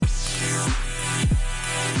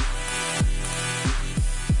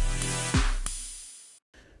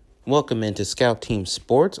Welcome into Scout Team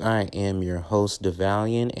Sports. I am your host,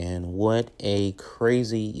 DeValian, and what a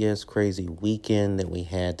crazy weekend that we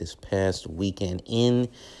had this past weekend in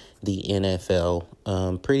the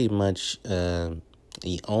NFL. Pretty much the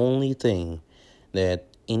only thing that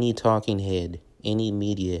any talking head, any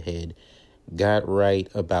media head got right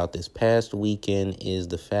about this past weekend is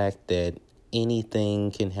the fact that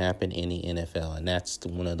anything can happen in the NFL. And that's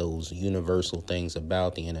one of those universal things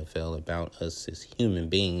about the NFL, about us as human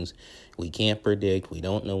beings. We can't predict. We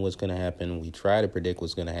don't know what's going to happen. We try to predict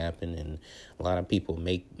what's going to happen. And a lot of people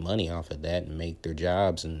make money off of that and make their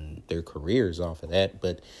jobs and their careers off of that.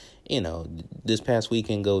 But, this past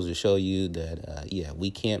weekend goes to show you that,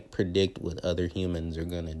 we can't predict what other humans are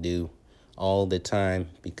going to do all the time,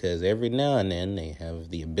 because every now and then they have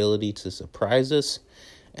the ability to surprise us.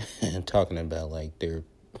 And talking about they're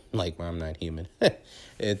like, well, I'm not human.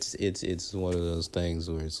 it's one of those things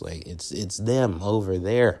where it's like it's them over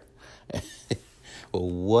there. Well,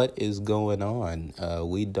 what is going on?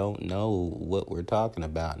 We don't know what we're talking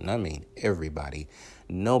about. And I mean,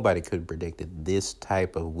 nobody could have predicted this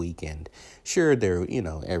type of weekend. Sure,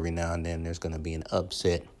 every now and then there's going to be an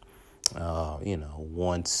upset.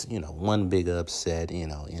 One big upset,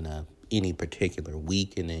 in any particular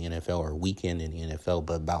week in the NFL or weekend in the NFL,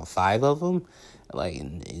 but about 5 of them,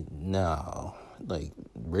 no,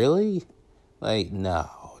 really, no,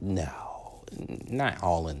 not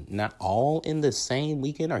all in the same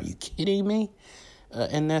weekend. Are you kidding me?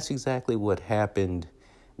 And that's exactly what happened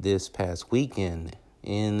this past weekend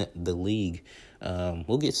in the league.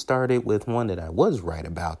 We'll get started with one that I was right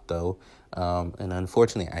about, though. And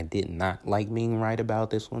unfortunately, I did not like being right about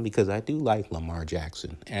this one, because I do like Lamar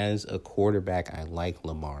Jackson. As a quarterback, I like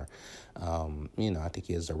Lamar. I think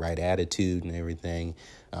he has the right attitude and everything.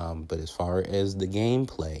 But as far as the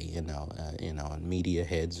gameplay, and media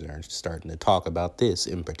heads are starting to talk about this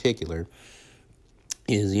in particular,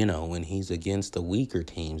 is, when he's against the weaker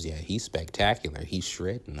teams, he's spectacular. He's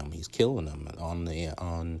shredding them. He's killing them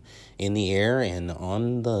in the air and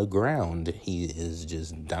on the ground. He is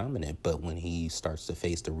just dominant. But when he starts to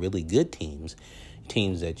face the really good teams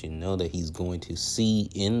that that he's going to see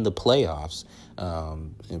in the playoffs,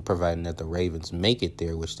 and providing that the Ravens make it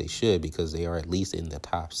there, which they should, because they are at least in the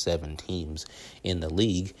top 7 teams in the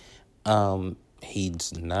league,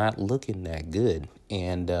 he's not looking that good.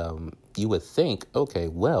 And you would think, okay,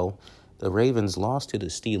 well, the Ravens lost to the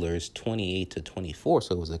Steelers 28-24,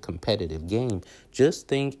 so it was a competitive game. Just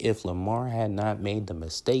think, if Lamar had not made the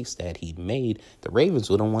mistakes that he made, the Ravens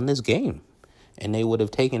would have won this game, and they would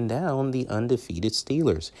have taken down the undefeated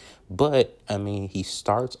Steelers. But, he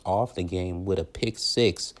starts off the game with a pick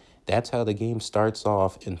 6. That's how the game starts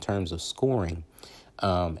off in terms of scoring.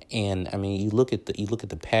 You look at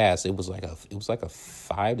the pass. It was like a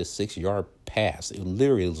 5 to 6 yard pass. It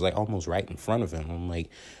literally was like almost right in front of him. I'm like,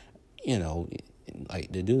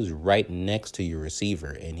 the dude's right next to your receiver,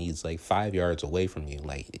 and he's like 5 yards away from you.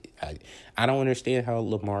 I don't understand how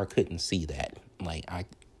Lamar couldn't see that.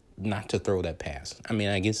 Not to throw that pass.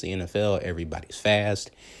 I guess the NFL, everybody's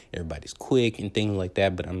fast, everybody's quick and things like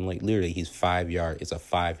that. But I'm like, literally, he's 5 yard. It's a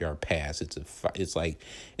 5 yard pass. It's like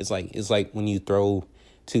when you throw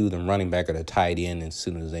to the running back or the tight end, as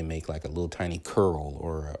soon as they make like a little tiny curl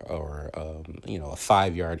or a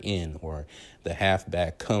 5 yard in, or the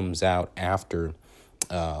halfback comes out after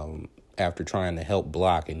trying to help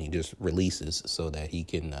block, and he just releases so that he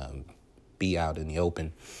can be out in the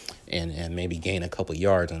open and maybe gain a couple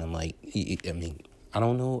yards. And I'm like, I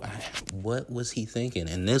don't know, what was he thinking?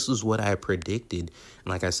 And this is what I predicted. And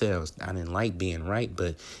like I said, I didn't like being right,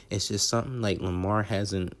 but it's just something like Lamar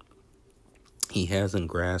hasn't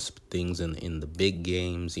grasped things in the big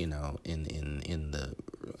games, in the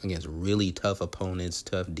against really tough opponents,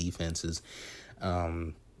 tough defenses.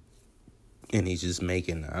 And he's just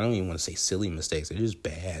making, I don't even want to say silly mistakes. They're just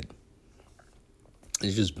bad.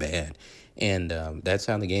 It's just bad. And that's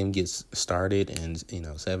how the game gets started, and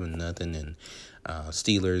 7-0, and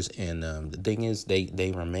Steelers. And the thing is,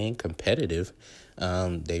 they remain competitive.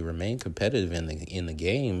 They remain competitive in the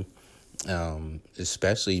game.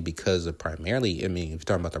 Especially because of primarily, if you're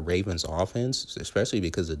talking about the Ravens offense, especially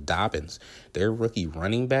because of Dobbins, their rookie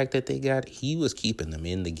running back that they got, he was keeping them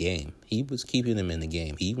in the game. He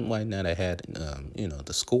might not have had,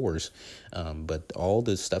 the scores, but all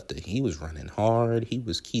the stuff that he was running hard, he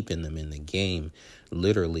was keeping them in the game,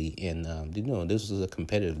 literally. And, this is a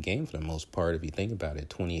competitive game for the most part. If you think about it,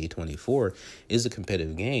 28-24 is a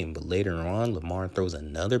competitive game. But later on, Lamar throws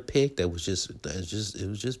another pick that was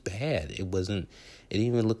just bad. bad. It didn't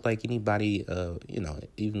even look like anybody, it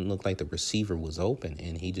even looked like the receiver was open,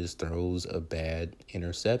 and he just throws a bad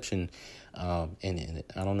interception. And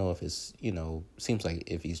I don't know if it's, seems like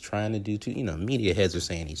if he's trying to do too, media heads are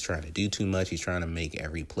saying he's trying to do too much. He's trying to make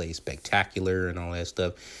every play spectacular and all that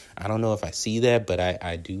stuff. I don't know if I see that, but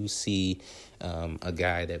I do see a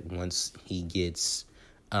guy that once he gets,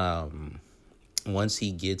 up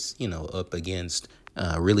against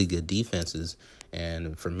really good defenses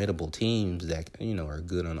and formidable teams that, are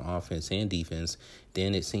good on offense and defense,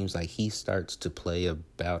 then it seems like he starts to play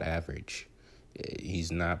about average.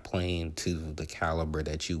 He's not playing to the caliber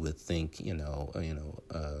that you would think,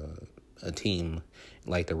 a team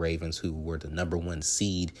like the Ravens, who were the number one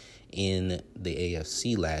seed in the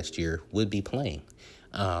AFC last year, would be playing.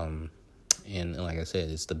 And like I said,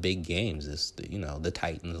 it's the big games. It's, the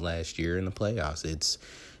Titans last year in the playoffs. It's,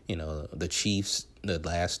 the Chiefs the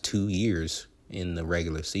last 2 years in the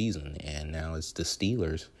regular season. And now it's the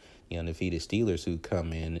Steelers, the undefeated Steelers, who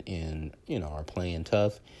come in and, are playing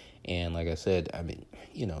tough. And like I said,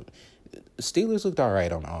 Steelers looked all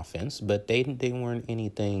right on offense, but they weren't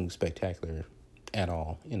anything spectacular at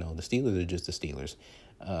all. The Steelers are just the Steelers.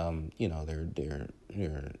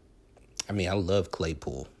 I love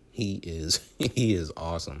Claypool. He is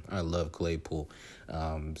awesome. I love Claypool.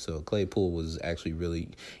 So Claypool was actually really,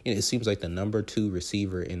 it seems like the number 2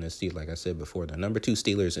 receiver in the Steelers, like I said before, the number 2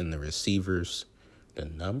 Steelers in the receivers. The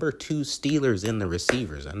number 2 Steelers in the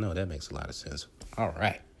receivers. I know that makes a lot of sense. All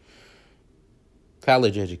right.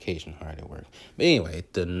 College education, hard at work. But anyway,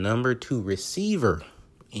 the number 2 receiver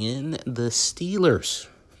in the Steelers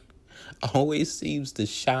always seems to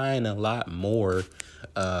shine a lot more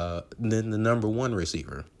than the number 1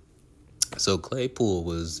 receiver. So Claypool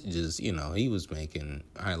was just, he was making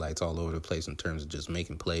highlights all over the place in terms of just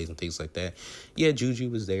making plays and things like that. Yeah, Juju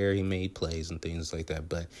was there. He made plays and things like that.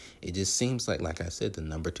 But it just seems like I said, the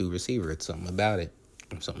number 2 receiver, it's something about it.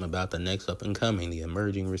 Something about the next up and coming, the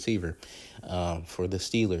emerging receiver for the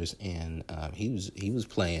Steelers. And he was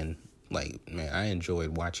playing like, man, I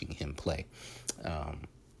enjoyed watching him play.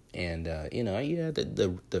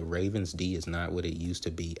 The Ravens D is not what it used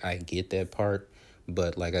to be. I get that part.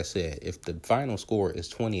 But like I said, if the final score is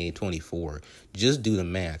 28-24, just do the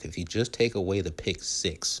math. If you just take away the pick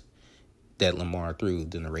 6 that Lamar threw,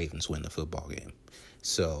 then the Ravens win the football game.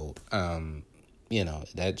 So,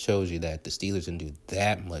 that shows you that the Steelers didn't do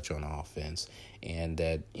that much on offense. And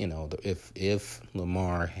that, if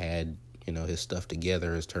Lamar had, his stuff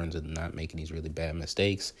together in terms of not making these really bad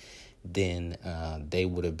mistakes, then they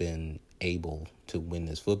would have been able to win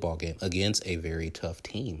this football game against a very tough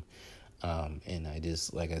team. And I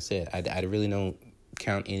just, like I said, I really don't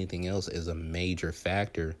count anything else as a major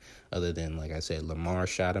factor other than, like I said, Lamar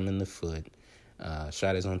shot him in the foot,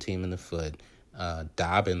 shot his own team in the foot.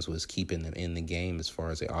 Dobbins was keeping them in the game as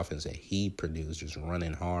far as the offense that he produced, just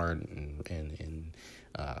running hard and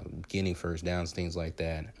getting first downs, things like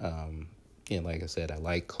that. And like I said, I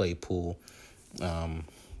like Claypool.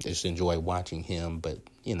 Just enjoy watching him, but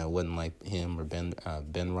wasn't like him or Ben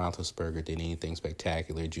Roethlisberger did anything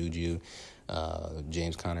spectacular. Juju,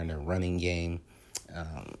 James Conner in their running game.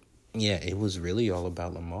 It was really all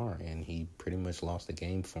about Lamar, and he pretty much lost the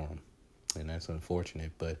game for him, and that's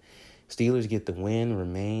unfortunate. But Steelers get the win,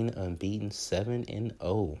 remain unbeaten,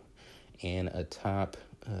 7-0, and atop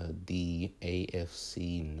the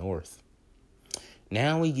AFC North.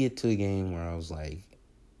 Now we get to a game where I was like,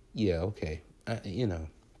 yeah, okay, no.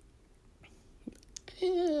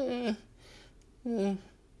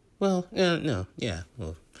 What?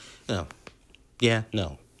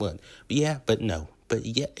 Yeah, but no. But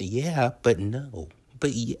yeah, but no.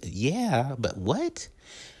 But yeah, but what?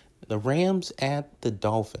 The Rams at the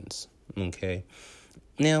Dolphins. Okay.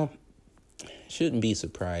 Now, shouldn't be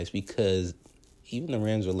surprised because even the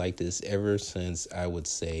Rams are like this ever since, I would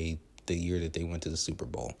say, the year that they went to the Super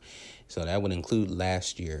Bowl. So that would include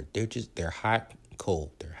last year. They're hot,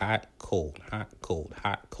 cold. They're hot, cold, hot, cold,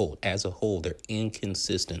 hot, cold. As a whole, they're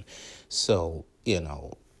inconsistent. So,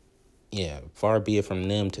 far be it from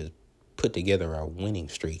them to put together a winning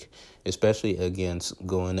streak, especially when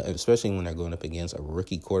they're going up against a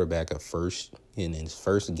rookie quarterback in his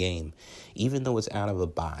first game, even though it's out of a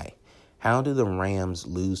bye. How do the Rams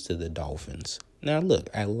lose to the Dolphins? Now, look,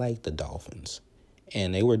 I like the Dolphins,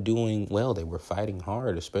 and they were doing well. They were fighting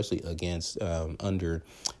hard, especially against under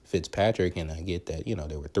Fitzpatrick, and I get that, they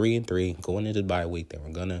were 3-3 going into the bye week. They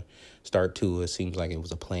were going to start Tua. It seems like it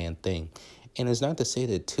was a planned thing. And it's not to say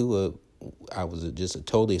that Tua, I was just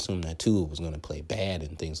totally assuming that Tua was going to play bad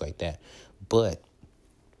and things like that. But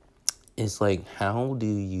it's like, how do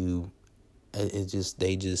you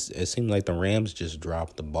it seemed like the Rams just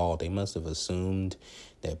dropped the ball. They must have assumed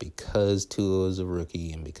that because Tua is a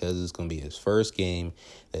rookie and because it's going to be his first game,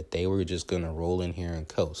 that they were just going to roll in here and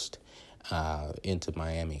coast into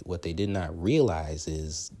Miami. What they did not realize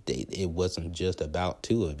is it wasn't just about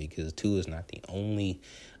Tua, because Tua is not the only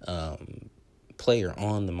player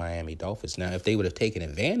on the Miami Dolphins. Now, if they would have taken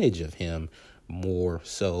advantage of him more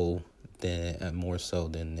than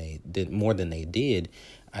they did,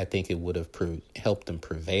 I think it would have helped them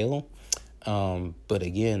prevail. But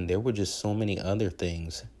again, there were just so many other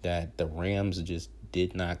things that the Rams just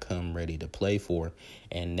did not come ready to play for.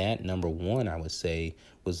 And that, number one, I would say,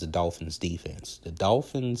 was the Dolphins defense. The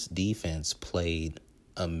Dolphins defense played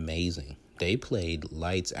amazing. They played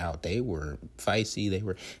lights out. They were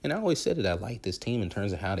feisty. And I always said that I like this team in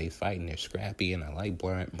terms of how they fight, and they're scrappy, and I like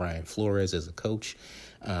Brian Flores as a coach.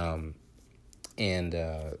 They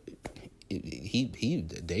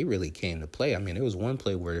really came to play. I mean, there was one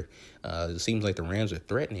play where it seems like the Rams are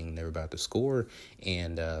threatening. They're about to score,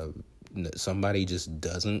 and somebody just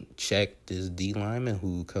doesn't check this D lineman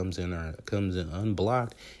who comes in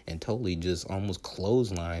unblocked and totally just almost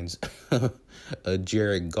clotheslines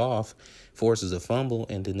Jared Goff, forces a fumble,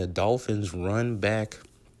 and then the Dolphins run back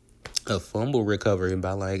a fumble recovery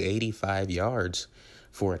by like 85 yards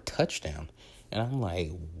for a touchdown. And I'm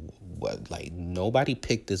like, what? Like, nobody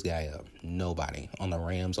picked this guy up. Nobody on the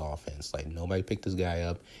Rams offense. Like, nobody picked this guy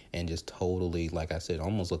up and just totally, like I said,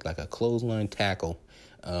 almost looked like a clothesline tackle,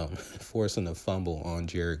 forcing a fumble on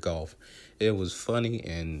Jared Goff. It was funny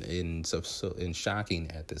and shocking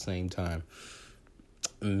at the same time.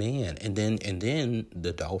 Man, and then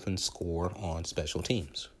the Dolphins score on special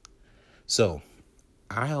teams. So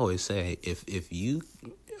I always say, if you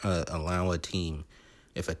allow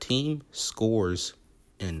if a team scores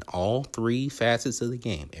in all three facets of the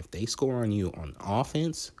game, if they score on you on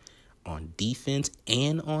offense, on defense,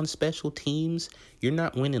 and on special teams, you're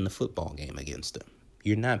not winning the football game against them.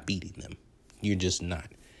 You're not beating them. You're just not.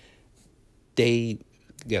 They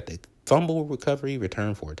got the fumble recovery,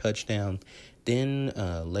 return for a touchdown. Then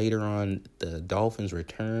later on, the Dolphins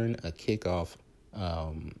return a kickoff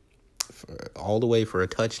all the way for a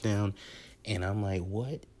touchdown. And I'm like,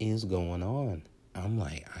 what is going on? I'm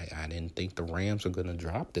like, I didn't think the Rams were going to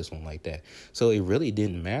drop this one like that. So it really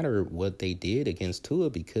didn't matter what they did against Tua,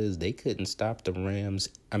 because they couldn't stop the Rams.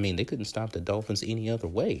 I mean, they couldn't stop the Dolphins any other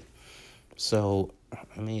way. So,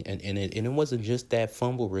 I mean, and it wasn't just that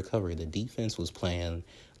fumble recovery. The defense was playing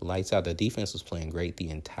lights out. The defense was playing great the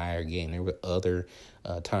entire game. There were other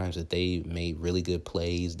times that they made really good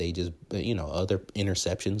plays. They just, other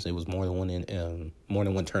interceptions. It was more than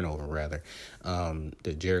one turnover, rather.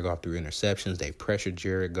 The Jared Goff threw interceptions. They pressured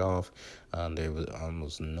Jared Goff. There was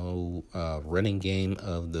almost no running game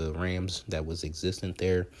of the Rams that was existent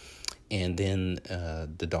there. And then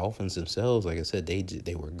the Dolphins themselves, like I said,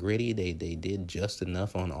 they were gritty. They did just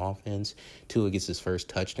enough on offense. Tua gets his first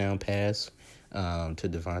touchdown pass to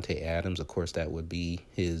Davante Adams. Of course, that would be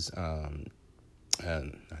his not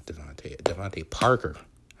Davante Parker.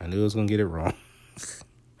 I knew I was gonna get it wrong.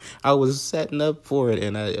 I was setting up for it,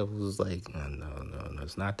 and I was like, no,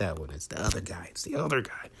 it's not that one. It's the other guy. It's the other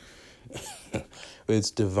guy.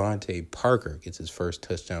 It's Davante Parker gets his first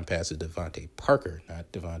touchdown pass to Davante Parker,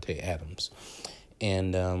 not Davante Adams.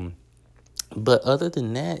 And but other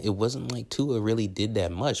than that, it wasn't like Tua really did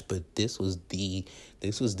that much. But this was the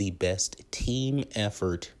best team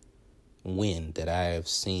effort win that I have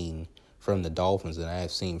seen from the Dolphins, that I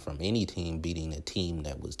have seen from any team beating a team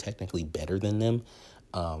that was technically better than them.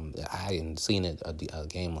 I hadn't seen a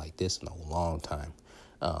game like this in a long time,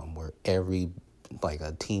 where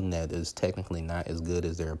a team that is technically not as good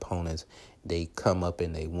as their opponents, they come up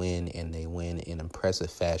and they win in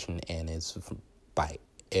impressive fashion, and it's by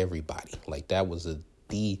everybody. Like, that was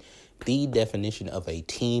the definition of a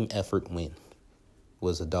team effort win,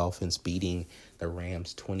 was the Dolphins beating the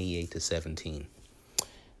Rams 28-17.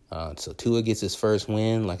 So Tua gets his first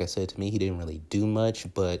win. Like I said, to me, he didn't really do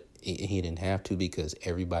much, but he didn't have to, because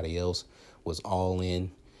everybody else was all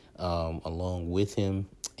in along with him.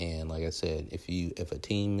 And like I said, if a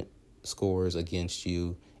team scores against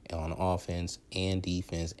you on offense and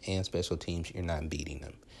defense and special teams, you're not beating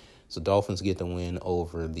them. So Dolphins get the win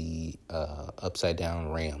over the upside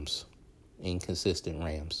down Rams, inconsistent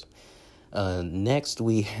Rams. Next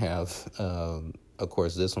we have, of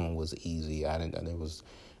course, this one was easy. I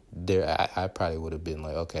probably would have been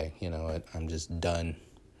like, okay, you know what? I'm just done.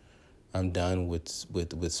 I'm done with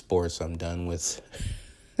sports. I'm done with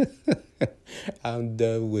I'm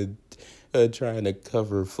done with trying to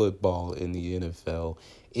cover football in the NFL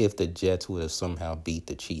if the Jets would have somehow beat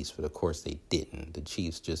the Chiefs. But of course they didn't. The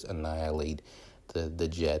Chiefs just annihilate the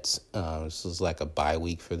Jets. This was like a bye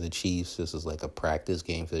week for the Chiefs. This is like a practice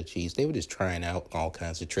game for the Chiefs. They were just trying out all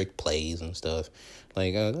kinds of trick plays and stuff.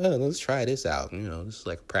 Like, let's try this out. This is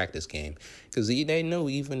like a practice game. Because they know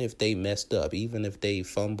even if they messed up, even if they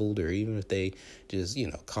fumbled, or even if they just,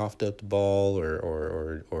 coughed up the ball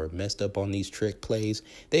or messed up on these trick plays,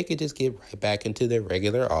 they could just get right back into their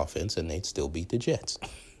regular offense and they'd still beat the Jets.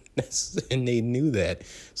 And they knew that.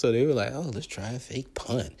 So they were like, let's try a fake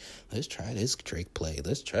punt. Let's try this trick play.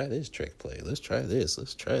 Let's try this trick play. Let's try this.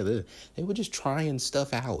 Let's try this. They were just trying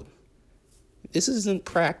stuff out. This isn't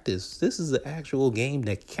practice. This is the actual game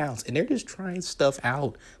that counts. And they're just trying stuff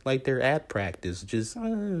out like they're at practice. Just,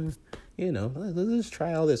 let's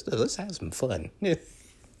try all this stuff. Let's have some fun. That's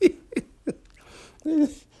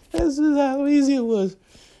just how easy it was.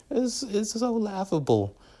 It's so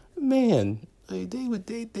laughable. Man,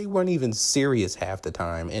 they weren't even serious half the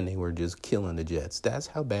time, and they were just killing the Jets. That's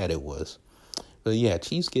how bad it was. But yeah,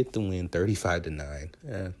 Chiefs get the win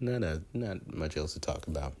 35-9. Not much else to talk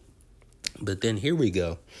about. But then here we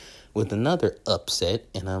go with another upset,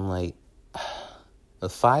 and I'm like, the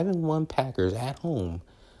 5-1 Packers at home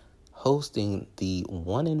hosting the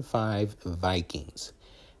 1-5 Vikings.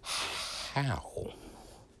 How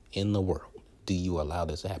in the world do you allow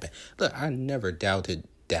this to happen? Look, I never doubted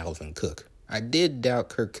Dalvin Cook. I did doubt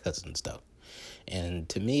Kirk Cousins, though. And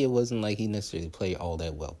to me, it wasn't like he necessarily played all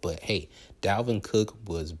that well. But, hey, Dalvin Cook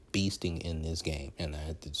was beasting in this game. And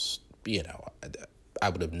I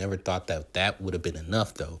would have never thought that would have been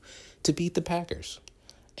enough, though, to beat the Packers.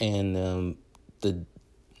 And the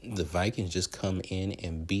Vikings just come in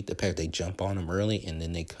and beat the Packers. They jump on them early, and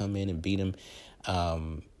then they come in and beat them. I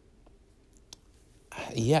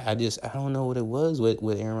don't know what it was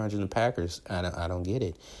with Aaron Rodgers and the Packers. I don't get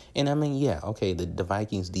it. And I mean, the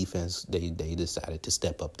Vikings defense, they decided to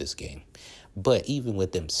step up this game. But even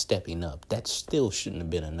with them stepping up, that still shouldn't have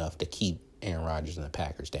been enough to keep Aaron Rodgers and the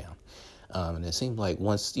Packers down. And it seemed like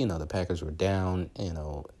once, the Packers were down,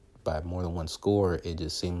 by more than one score, it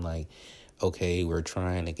just seemed like, okay, we're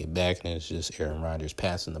trying to get back, and it's just Aaron Rodgers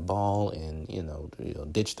passing the ball and,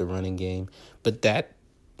 ditch the running game. But that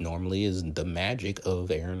normally is the magic of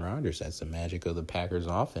Aaron Rodgers. That's the magic of the Packers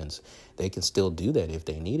offense. They can still do that if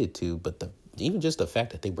they needed to, but even just the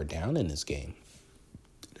fact that they were down in this game.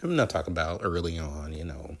 I'm not talking about early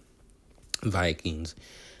on, Vikings,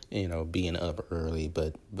 being up early,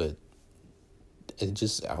 but it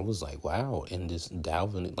just, I was like, wow. And just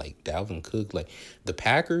Dalvin Cook, the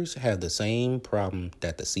Packers have the same problem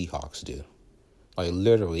that the Seahawks do. Like,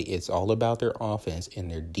 literally, it's all about their offense, and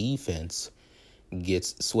their defense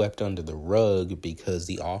gets swept under the rug because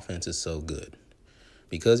the offense is so good.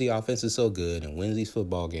 Because the offense is so good and wins these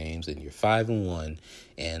football games, and you're 5-1,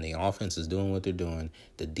 and the offense is doing what they're doing,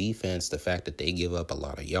 the defense, the fact that they give up a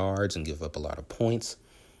lot of yards and give up a lot of points,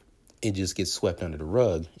 it just gets swept under the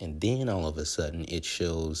rug. And then all of a sudden it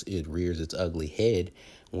rears its ugly head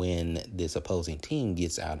when this opposing team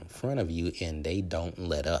gets out in front of you and they don't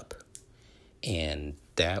let up. And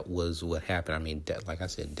that was what happened. I mean, like I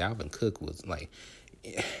said, Dalvin Cook was like,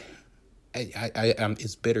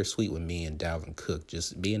 it's bittersweet with me and Dalvin Cook,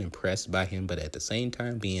 just being impressed by him, but at the same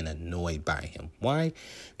time being annoyed by him. Why?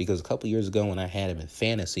 Because a couple years ago when I had him in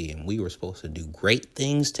fantasy and we were supposed to do great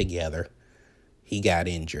things together, he got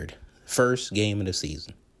injured. First game of the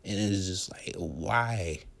season. And it's just like,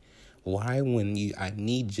 why? Why when I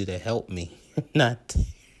need you to help me? Not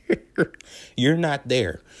there. You're not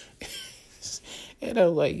there. It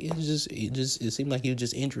seemed like he was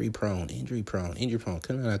just injury prone.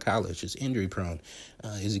 Coming out of college, just injury prone.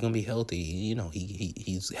 Is he gonna be healthy?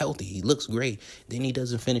 He's healthy. He looks great. Then he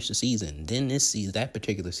doesn't finish the season. Then that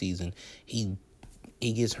particular season, he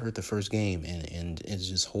gets hurt the first game, and it's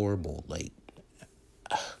just horrible.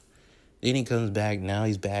 Then he comes back. Now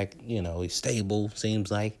he's back. He's stable,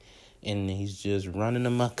 seems like, and he's just running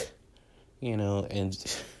amok. And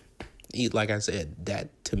like I said,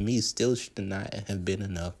 that to me still should not have been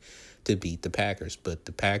enough to beat the Packers. But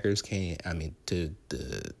the Packers the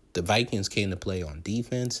Vikings came to play on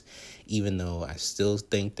defense, even though I still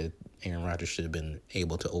think that Aaron Rodgers should have been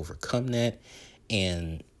able to overcome that.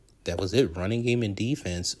 And that was it. Running game and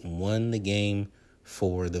defense won the game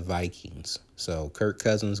for the Vikings. So Kirk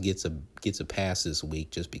Cousins gets a pass this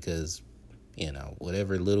week just because,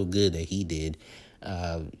 whatever little good that he did,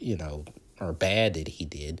 or bad that he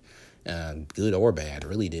did, good or bad,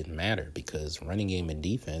 really didn't matter because running game and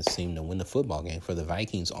defense seemed to win the football game for the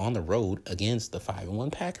Vikings on the road against the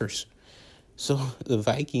 5-1 Packers. So the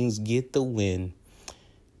Vikings get the win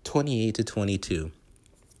 28-22.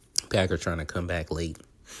 Packers trying to come back late.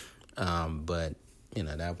 But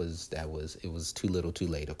it was too little too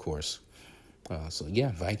late, of course. So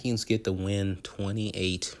yeah, Vikings get the win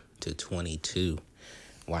 28-22.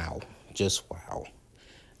 Wow. Just wow.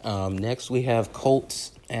 Next we have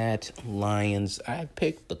Colts at Lions. I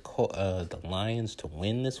picked the Lions to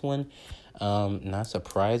win this one. Not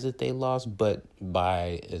surprised that they lost, but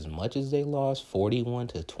by as much as they lost,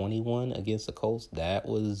 41-21 against the Colts, that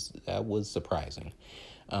was surprising.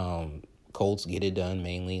 Colts get it done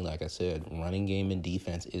mainly, like I said, running game and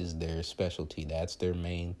defense is their specialty. That's their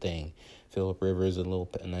main thing. Phillip Rivers, a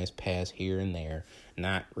nice pass here and there,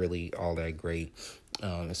 not really all that great,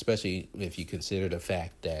 especially if you consider the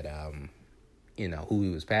fact that, who he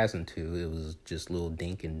was passing to. It was just little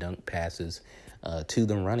dink and dunk passes to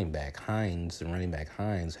the running back. The running back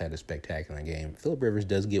Hines had a spectacular game. Phillip Rivers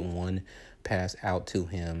does get one pass out to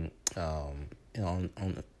him on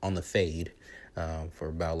the fade. For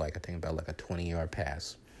about like a 20-yard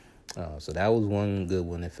pass. So that was one good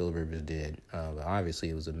one that Phillip Rivers did. But obviously,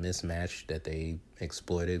 it was a mismatch that they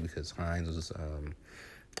exploited because Hines was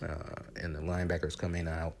and the linebackers coming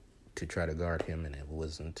out to try to guard him, and it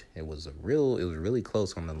wasn't. It was really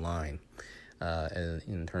close on the line,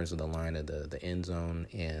 in terms of the line of the end zone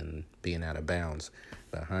and being out of bounds.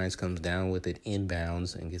 But Hines comes down with it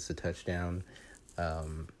inbounds and gets the touchdown,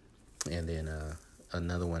 and then.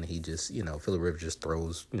 Another one, he just, Phillip Rivers just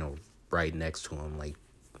throws, right next to him, like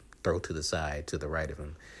throw to the side, to the right of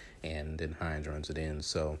him, and then Hines runs it in.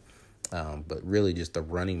 So, but really just the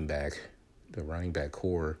running back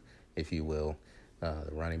core, if you will, the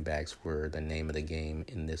running backs were the name of the game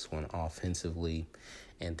in this one offensively.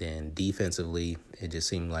 And then defensively, it just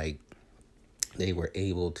seemed like they were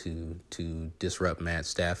able to disrupt Matt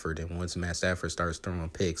Stafford. And once Matt Stafford starts throwing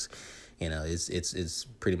picks, it's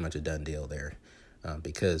pretty much a done deal there.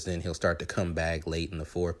 Because then he'll start to come back late in the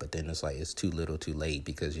fourth, but then it's too little too late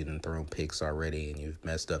because you didn't throw picks already and you've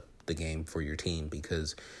messed up the game for your team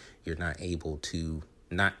because you're not able to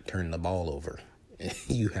not turn the ball over.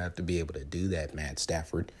 You have to be able to do that, Matt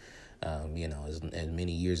Stafford. As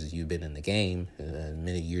many years as you've been in the game, as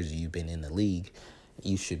many years as you've been in the league,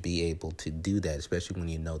 you should be able to do that, especially when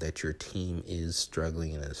you know that your team is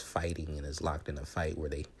struggling and is fighting and is locked in a fight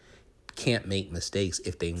where they can't make mistakes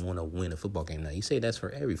if they want to win a football game. Now, you say that's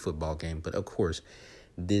for every football game, but of course,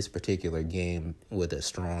 this particular game with a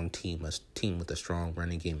strong team with a strong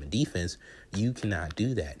running game and defense, you cannot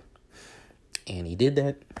do that. And he did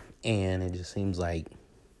that, and it just seems like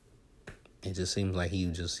he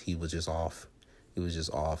was just off. He was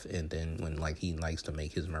just off, and then when he likes to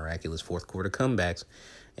make his miraculous fourth quarter comebacks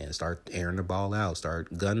and start airing the ball out,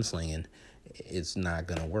 start gunslinging, it's not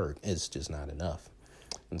gonna work. It's just not enough.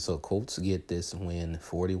 And so Colts get this win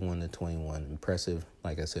 41-21. Impressive,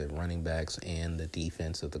 like I said, running backs and the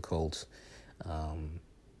defense of the Colts.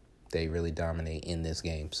 They really dominate in this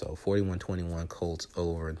game. So 41-21 Colts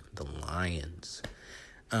over the Lions.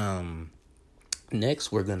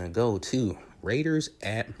 Next, we're going to go to Raiders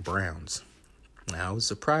at Browns. Now, I was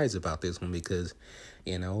surprised about this one because,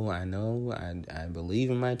 I believe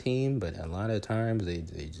in my team, but a lot of times they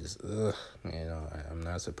just, I'm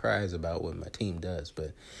not surprised about what my team does,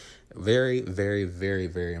 but very, very, very,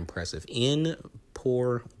 very impressive in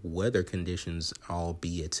poor weather conditions,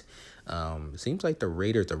 albeit. It seems like the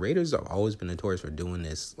Raiders have always been notorious for doing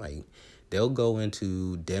this. Like, they'll go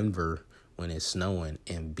into Denver when it's snowing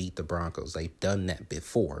and beat the Broncos. They've done that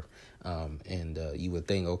before. And you would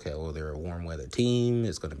think, okay, well, they're a warm weather team.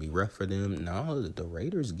 It's going to be rough for them. No, the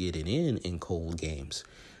Raiders get it in cold games.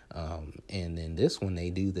 And then this one, they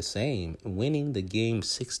do the same, winning the game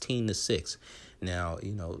 16-6. Now,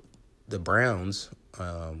 the Browns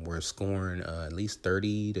were scoring at least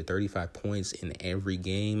 30 to 35 points in every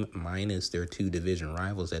game, minus their two division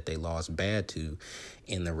rivals that they lost bad to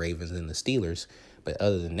in the Ravens and the Steelers. But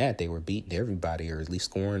other than that, they were beating everybody, or at least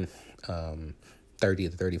scoring 30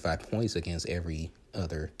 to 35 points against every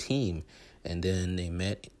other team. And then they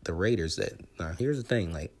met the Raiders. Now, here's the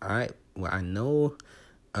thing. I know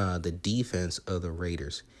the defense of the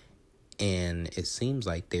Raiders, and it seems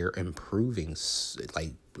like they're improving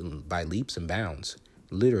by leaps and bounds,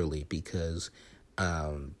 literally, because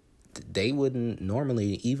they wouldn't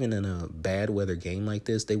normally, even in a bad weather game like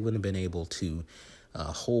this, they wouldn't have been able to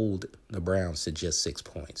hold the Browns to just 6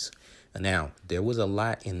 points. Now, there was a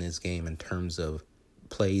lot in this game in terms of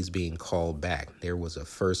plays being called back. There was a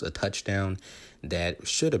touchdown that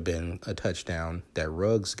should have been a touchdown that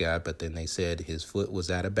Ruggs got, but then they said his foot was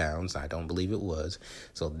out of bounds. I don't believe it was.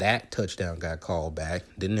 So that touchdown got called back.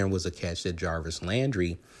 Then there was a catch that Jarvis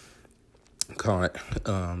Landry caught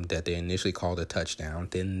that they initially called a touchdown.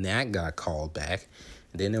 Then that got called back.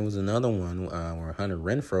 Then there was another one where Hunter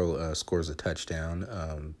Renfrow scores a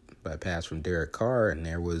touchdown by a pass from Derek Carr, and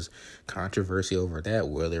there was controversy over that,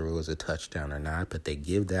 whether it was a touchdown or not, but they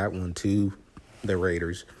give that one to the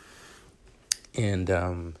Raiders. And,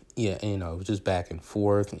 it was just back and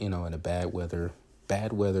forth, in a bad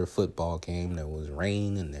weather football game. There was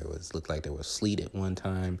rain, and looked like there was sleet at one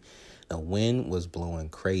time. The wind was blowing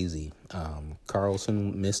crazy.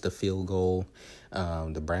 Carlson missed a field goal.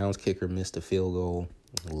 The Browns kicker missed a field goal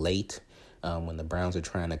late when the Browns are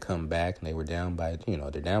trying to come back. And they were down by,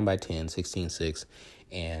 they're down by 10, 16-6.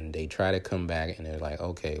 And they try to come back, and they're like,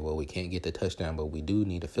 okay, well, we can't get the touchdown, but we do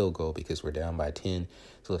need a field goal because we're down by 10.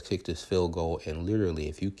 So let's kick this field goal. And literally,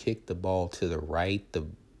 if you kick the ball to the right,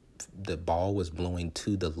 the ball was blowing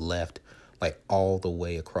to the left, like all the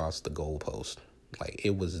way across the goalpost. Like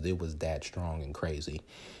it was that strong and crazy.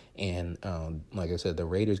 And like I said, the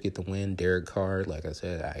Raiders get the win. Derek Carr, like I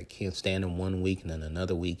said, I can't stand him 1 week, and then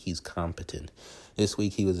another week he's competent. This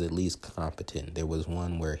week he was at least competent. There was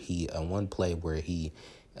one play where he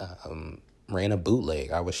ran a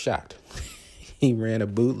bootleg. I was shocked. He ran a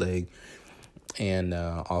bootleg and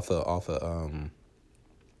off a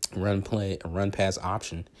run pass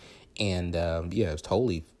option, and it was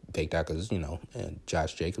totally faked out because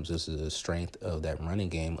Josh Jacobs, this is the strength of that running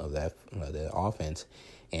game of that the offense.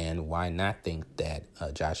 And why not think that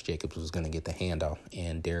Josh Jacobs was going to get the handoff?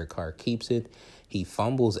 And Derek Carr keeps it. He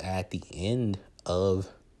fumbles at the end of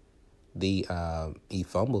it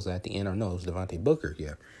was Devontae Booker.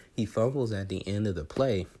 Yeah. He fumbles at the end of the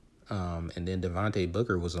play. And then Devontae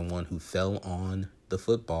Booker was the one who fell on the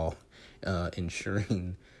football,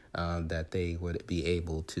 ensuring that they would be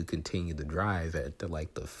able to continue the drive at the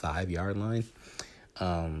 5-yard line.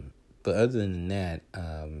 But other than that,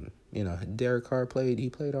 Derek Carr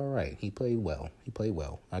played all right. He played well.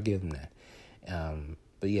 I'll give him that.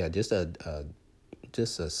 But yeah, just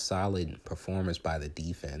a solid performance by the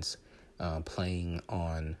defense, playing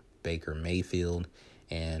on Baker Mayfield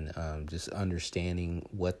and just understanding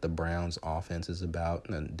what the Browns offense is about.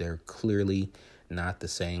 And they're clearly not the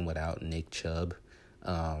same without Nick Chubb.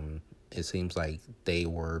 It seems like they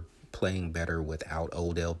were playing better without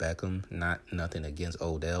Odell Beckham. Nothing against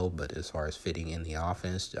Odell, but as far as fitting in the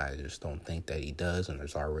offense, I just don't think that he does. And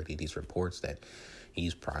there's already these reports that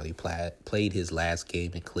he's probably played his last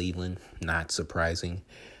game in Cleveland. Not surprising.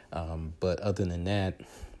 But other than that,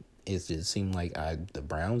 it just seemed like the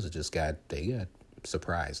Browns got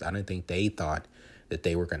surprised. I didn't think they thought that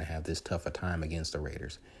they were going to have this tough a time against the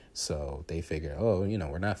Raiders. So they figured,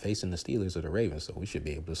 we're not facing the Steelers or the Ravens, so we should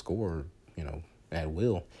be able to score, at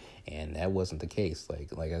will. And that wasn't the case.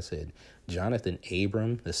 Like I said, Jonathan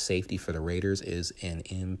Abram, the safety for the Raiders, is an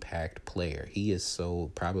impact player. He is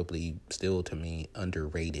so probably still, to me,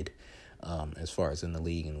 underrated as far as in the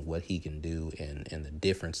league and what he can do and the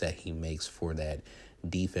difference that he makes for that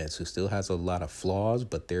defense, who still has a lot of flaws,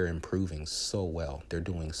 but they're improving so well. They're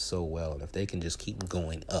doing so well. And if they can just keep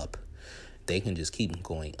going up, they're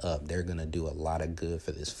going to do a lot of good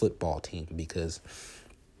for this football team because,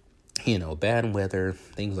 bad weather,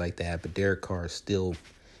 things like that. But Derek Carr still,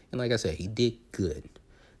 and like I said, he did good.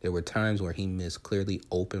 There were times where he missed clearly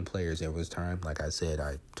open players. There was time, like I said,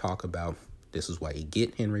 I talk about this is why you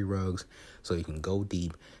get Henry Ruggs, so you can go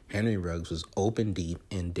deep. Henry Ruggs was open deep,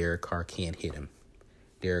 and Derek Carr can't hit him.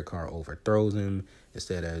 Derek Carr overthrows him.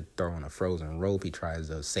 Instead of throwing a frozen rope, he tries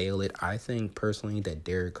to sail it. I think personally that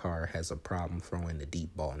Derek Carr has a problem throwing the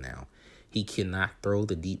deep ball now. He cannot throw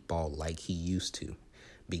the deep ball like he used to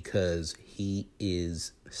because he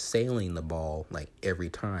is sailing the ball every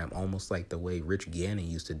time, almost like the way Rich Gannon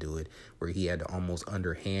used to do it, where he had to almost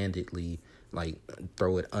underhandedly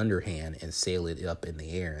throw it underhand and sail it up in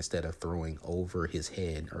the air instead of throwing over his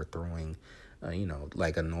head or throwing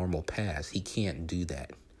like a normal pass. He can't do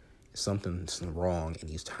that. Something's wrong, and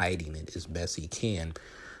he's hiding it as best he can,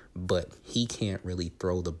 but he can't really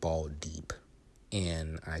throw the ball deep,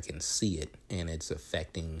 and I can see it, and it's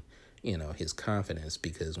affecting, his confidence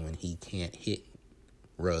because when he can't hit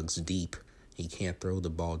Ruggs deep, he can't throw the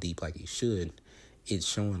ball deep like he should. It's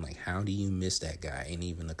showing how do you miss that guy? And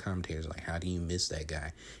even the commentators how do you miss that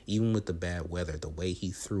guy? Even with the bad weather, the way he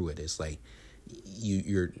threw it, it's like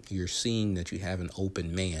you're seeing that you have an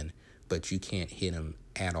open man, but you can't hit him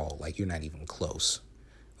at all. You're not even close.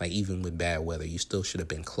 Even with bad weather, you still should have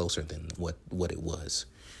been closer than what it was.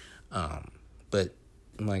 But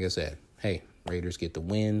like I said, hey, Raiders get the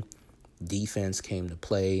win. Defense came to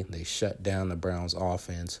play. They shut down the Browns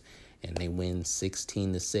offense, and they win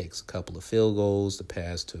 16-6. A couple of field goals,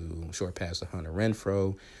 short pass to Hunter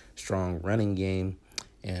Renfrow, strong running game.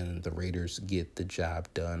 and the Raiders get the job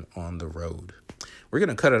done on the road. We're going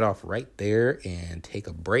to cut it off right there and take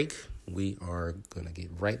a break. We are going to get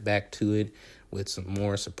right back to it with some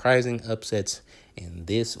more surprising upsets in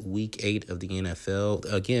this week 8 of the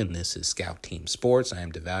NFL. Again, this is Scout Team Sports. I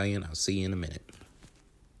am DeValiant. I'll see you in a minute.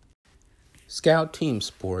 Scout Team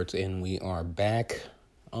Sports, and we are back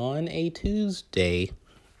on a Tuesday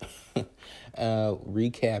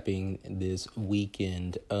recapping this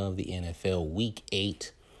weekend of the NFL, week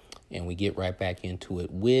 8, and we get right back into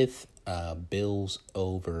it with Bills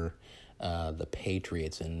over the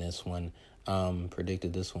Patriots in this one.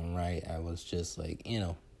 Predicted this one right. I was just like,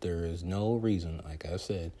 there is no reason, like I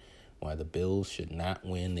said, why the Bills should not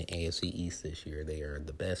win the AFC East this year. They are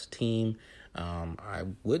the best team. I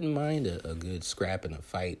wouldn't mind a good scrap and a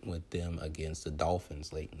fight with them against the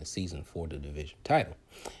Dolphins late in the season for the division title.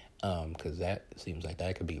 Because that seems like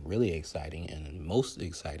that could be really exciting. And the most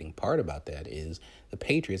exciting part about that is the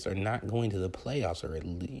Patriots are not going to the playoffs, or at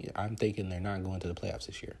least I'm thinking they're not going to the playoffs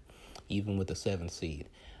this year, even with the 7th seed.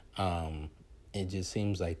 It just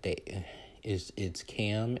seems like it's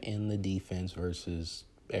Cam in the defense versus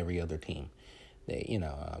every other team. They,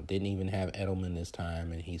 didn't even have Edelman this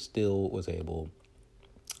time, and he still was able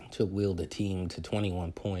to will the team to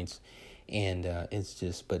 21 points. And it's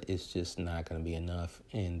just not going to be enough.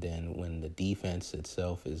 And then when the defense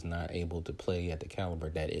itself is not able to play at the caliber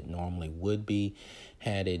that it normally would be,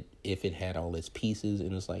 if it had all its pieces,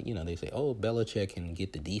 and it's like, they say, oh, Belichick can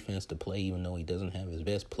get the defense to play even though he doesn't have his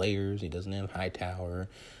best players. He doesn't have Hightower.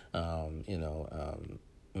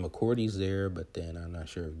 McCourty's there, but then I'm not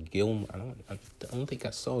sure. I don't think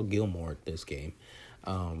I saw Gilmore at this game.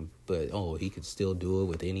 But he could still do it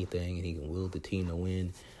with anything, and he can will the team to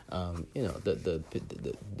win. The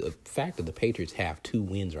fact that the Patriots have 2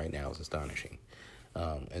 wins right now is astonishing,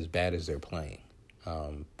 as bad as they're playing.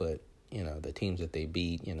 But the teams that they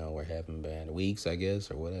beat, were having bad weeks, I guess,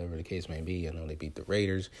 or whatever the case may be. I know they beat the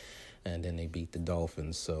Raiders, and then they beat the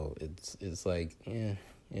Dolphins. So it's like, I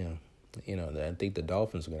think the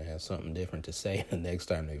Dolphins are going to have something different to say the next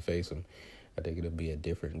time they face them. I think it'll be a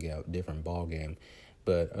different ball game.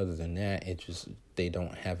 But other than that, they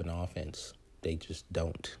don't have an offense. They just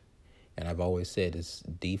don't. And I've always said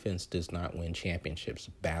defense does not win championships.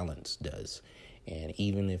 Balance does. And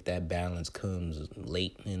even if that balance comes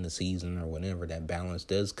late in the season or whenever that balance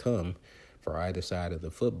does come for either side of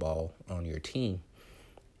the football on your team,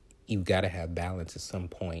 you've got to have balance at some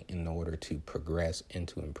point in order to progress and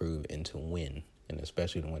to improve and to win, and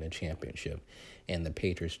especially to win a championship. And the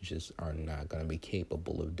Patriots just are not going to be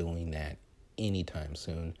capable of doing that anytime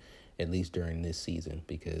soon, at least during this season,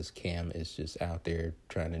 because Cam is just out there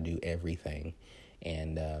trying to do everything.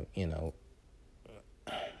 And,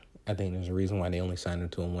 I think there's a reason why they only signed him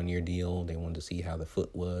to a 1-year deal. They wanted to see how the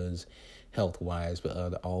foot was health-wise,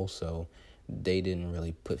 but also they didn't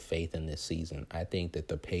really put faith in this season. I think that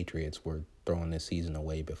the Patriots were throwing this season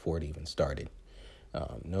away before it even started.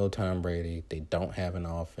 No Tom Brady. They don't have an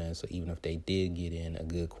offense. So even if they did get in a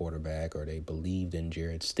good quarterback or they believed in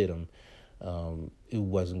Jarrett Stidham, it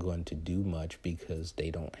wasn't going to do much because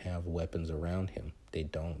they don't have weapons around him. They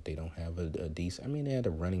don't have a decent. I mean, they had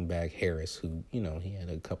a running back, Harris, who, he had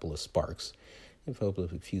a couple of sparks.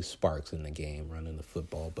 A few sparks in the game running the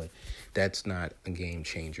football, but that's not a game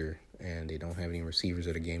changer. And they don't have any receivers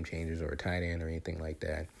that are game changers or a tight end or anything like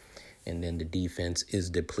that. And then the defense is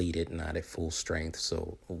depleted, not at full strength.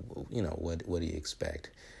 So, what do you expect?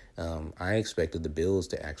 I expected the Bills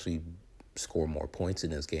to actually score more points in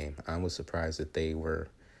this game. I was surprised that they were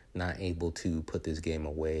not able to put this game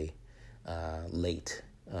away late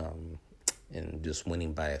and just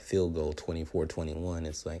winning by a field goal, 24-21.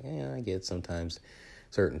 It's like, I get sometimes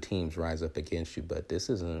certain teams rise up against you, but this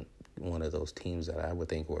isn't one of those teams that I would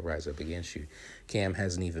think would rise up against you. Cam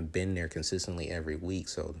hasn't even been there consistently every week,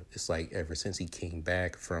 so it's like ever since he came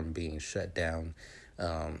back from being shut down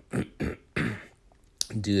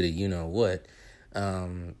due to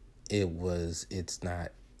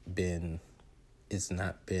it's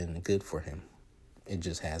not been good for him. It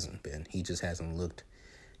just hasn't been. He just hasn't looked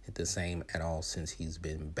the same at all since he's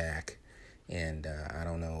been back. And I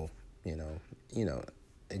don't know,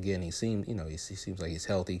 again, he seems like he's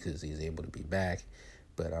healthy because he's able to be back.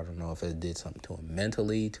 But I don't know if it did something to him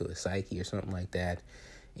mentally, to his psyche or something like that.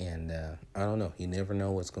 And I don't know. You never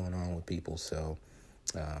know what's going on with people. So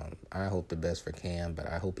I hope the best for Cam, but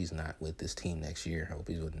I hope he's not with this team next year. I hope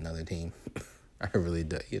he's with another team. I really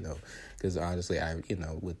do, because honestly,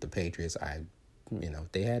 with the Patriots,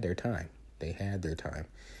 they had their time.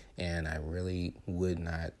 And I really would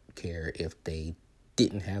not care if they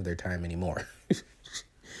didn't have their time anymore.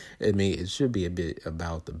 I mean, it should be a bit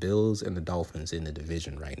about the Bills and the Dolphins in the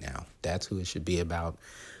division right now. That's who it should be about.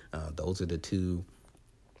 Those are the two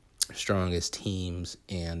strongest teams,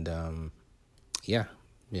 and yeah,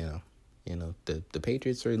 you know, the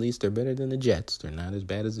Patriots are, at least they're better than the Jets. They're not as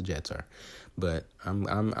bad as the Jets are, but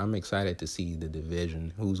I'm excited to see the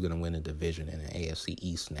division. Who's going to win the division in the AFC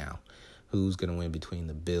East now? Who's going to win between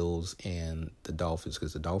the Bills and the Dolphins?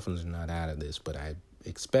 Because the Dolphins are not out of this, but I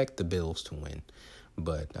expect the Bills to win.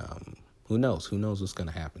 But who knows? Who knows what's going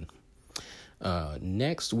to happen?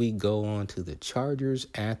 Next, we go on to the Chargers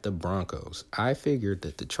at the Broncos. I figured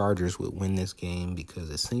that the Chargers would win this game because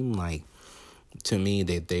it seemed like, to me,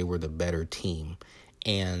 that they were the better team.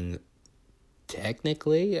 And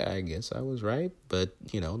technically, I guess I was right. But,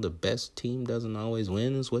 the best team doesn't always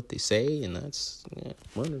win is what they say. And that's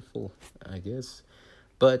wonderful, I guess.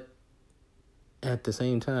 But at the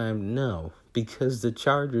same time, no. Because the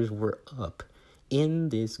Chargers were up in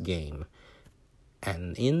this game.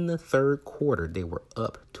 And in the third quarter, they were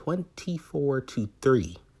up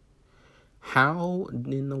 24-3. How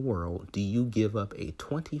in the world do you give up a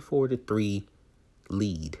 24-3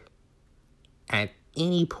 lead at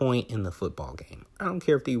any point in the football game? I don't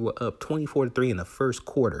care if they were up 24-3 in the first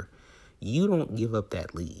quarter. You don't give up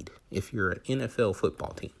that lead if you're an NFL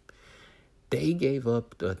football team. They gave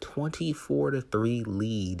up the 24-3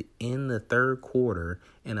 lead in the third quarter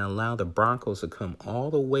and allowed the Broncos to come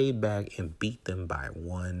all the way back and beat them by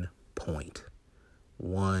 1 point.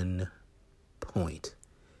 1 point.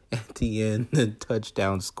 At the end, the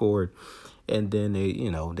touchdown scored. And then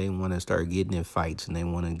they want to start getting in fights, and they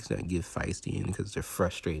want to get feisty because they're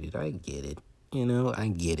frustrated. I get it. I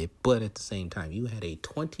get it. But at the same time, you had a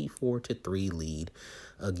 24-3 lead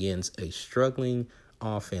against a struggling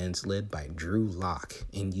offense led by Drew Lock,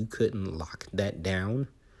 and you couldn't lock that down.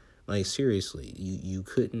 Like, seriously, you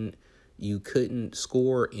couldn't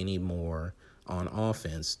score anymore on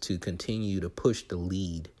offense to continue to push the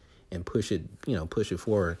lead and push it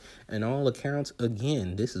forward. And all accounts,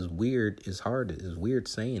 again, this is weird. It's weird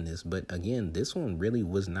saying this, but again, this one really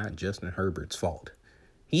was not Justin Herbert's fault.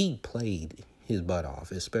 He played his butt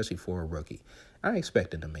off, especially for a rookie. I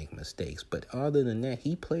expected to make mistakes, but other than that,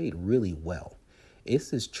 he played really well.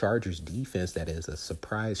 It's this Chargers defense that is a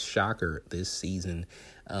surprise shocker this season.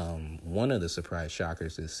 One of the surprise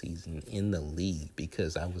shockers this season in the league,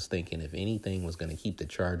 because I was thinking if anything was going to keep the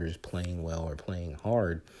Chargers playing well or playing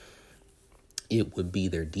hard, it would be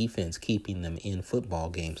their defense keeping them in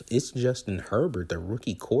football games. It's Justin Herbert, the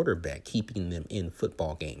rookie quarterback, keeping them in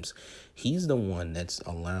football games. He's the one that's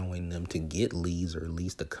allowing them to get leads or at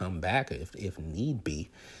least to come back if need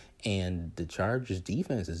be. And the Chargers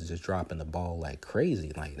defense is just dropping the ball like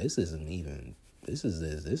crazy. Like, this is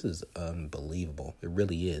unbelievable. It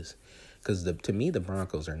really is. Because to me, the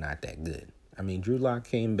Broncos are not that good. I mean, Drew Lock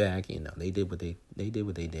came back. They did what they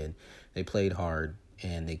did. They played hard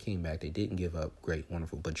and they came back. They didn't give up. Great,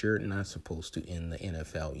 wonderful. But you're not supposed to in the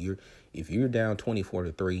NFL. If you're down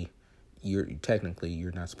 24-3,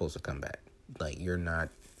 you're not supposed to come back. Like, you're not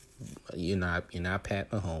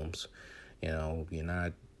Pat Mahomes. You're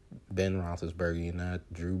not Ben Roethlisberger, you're not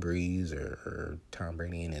Drew Brees or Tom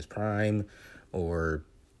Brady in his prime, or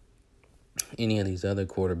any of these other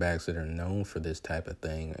quarterbacks that are known for this type of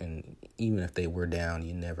thing. And even if they were down,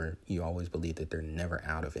 you always believe that they're never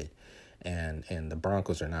out of it. And the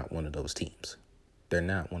Broncos are not one of those teams. They're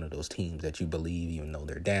not one of those teams that you believe, even though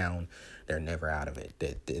they're down, they're never out of it.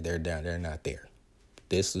 They're down, they're not there.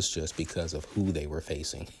 This is just because of who they were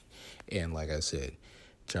facing. And like I said,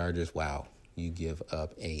 Chargers, wow. You give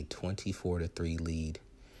up a 24-3 lead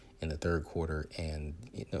in the third quarter, and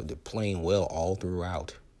they're playing well all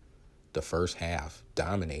throughout the first half,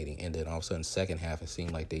 dominating, and then all of a sudden, second half, it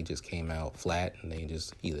seemed like they just came out flat, and they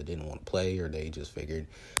just either didn't want to play or they just figured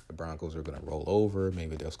the Broncos are going to roll over.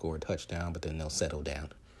 Maybe they'll score a touchdown, but then they'll settle down.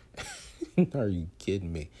 Are you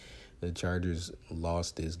kidding me? The Chargers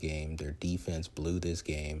lost this game. Their defense blew this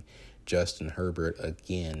game. Justin Herbert,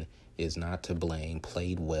 again, is not to blame.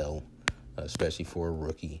 Played well, especially for a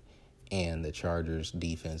rookie, and the Chargers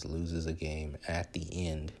defense loses a game at the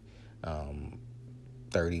end,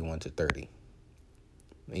 31-30.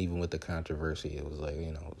 Even with the controversy, it was like,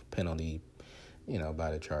 penalty,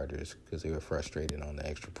 by the Chargers because they were frustrated on the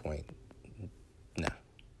extra point. No.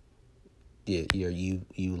 Yeah,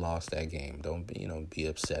 you lost that game. Don't be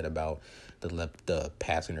upset about the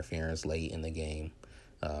pass interference late in the game,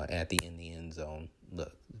 in the end zone.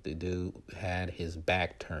 Look, the dude had his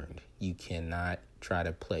back turned. You cannot try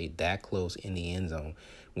to play that close in the end zone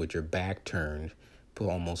with your back turned,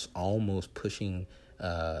 almost pushing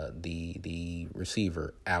the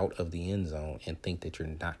receiver out of the end zone and think that you're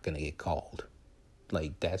not going to get called.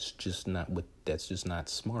 Like, that's just not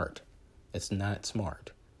smart. It's not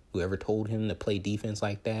smart. Whoever told him to play defense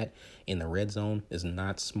like that in the red zone is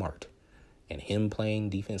not smart. And him playing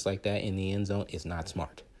defense like that in the end zone is not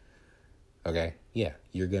smart. Okay? Yeah,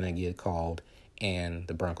 you're going to get called, and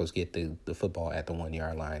the Broncos get the football at the 1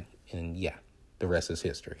 yard line. And yeah, the rest is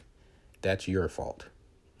history. That's your fault.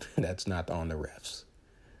 That's not on the refs.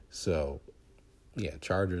 So, yeah,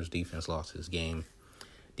 Chargers defense lost this game.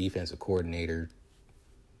 Defensive coordinator,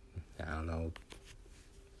 I don't know,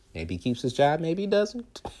 maybe he keeps his job, maybe he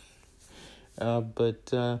doesn't.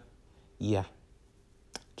 But yeah,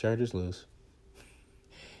 Chargers lose.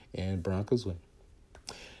 And Broncos win.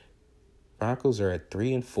 Broncos are at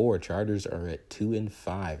 3-4. Chargers are at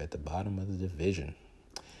 2-5 at the bottom of the division.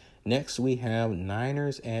 Next, we have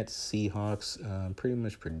Niners at Seahawks. Pretty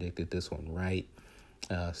much predicted this one right.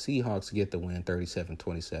 Seahawks get the win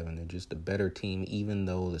 37-27. They're just a better team, even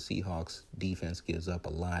though the Seahawks defense gives up a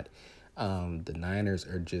lot. The Niners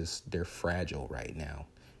they're fragile right now.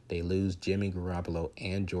 They lose Jimmy Garoppolo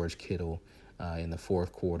and George Kittle in the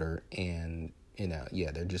fourth quarter, and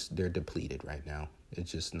they're depleted right now. It's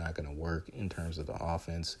just not going to work in terms of the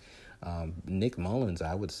offense. Nick Mullins,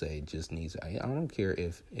 I would say, just needs. I don't care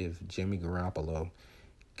if Jimmy Garoppolo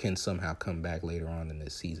can somehow come back later on in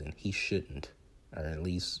this season. He shouldn't, or at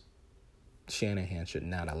least Shanahan should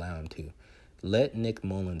not allow him to. Let Nick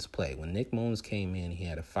Mullins play. When Nick Mullins came in, he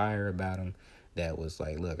had a fire about him that was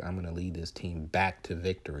like, look, I'm going to lead this team back to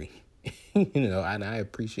victory. And I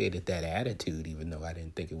appreciated that attitude, even though I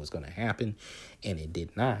didn't think it was going to happen, and it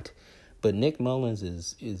did not. But Nick Mullins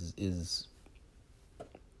is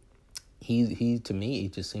he to me,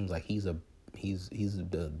 it just seems like he's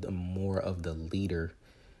the more of the leader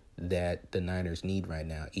that the Niners need right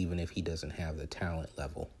now, even if he doesn't have the talent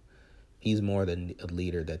level. He's more than a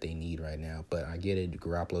leader that they need right now. But I get it.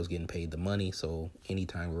 Garoppolo's getting paid the money, so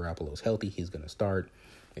anytime Garoppolo's healthy, he's going to start.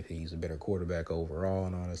 If he's a better quarterback overall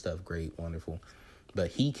and all that stuff, great, wonderful.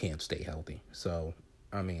 But he can't stay healthy. So,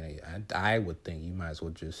 I mean, I would think you might as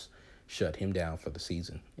well just shut him down for the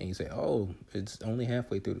season. And you say, oh, it's only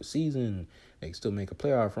halfway through the season. They can still make a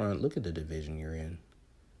playoff run. Look at the division you're in.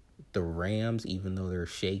 The Rams, even though they're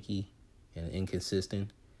shaky and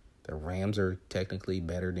inconsistent, the Rams are technically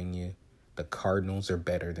better than you. The Cardinals are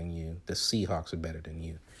better than you. The Seahawks are better than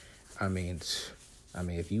you. I mean,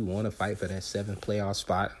 if you want to fight for that seventh playoff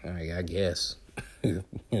spot, I guess, a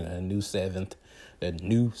new seventh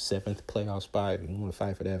playoff spot. If you want to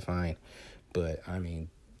fight for that, fine. But I mean,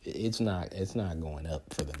 it's not going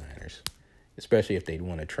up for the Niners, especially if they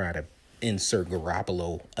want to try to insert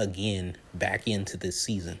Garoppolo again back into this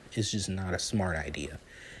season. It's just not a smart idea.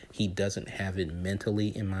 He doesn't have it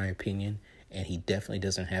mentally, in my opinion, and he definitely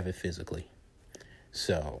doesn't have it physically.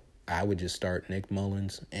 So I would just start Nick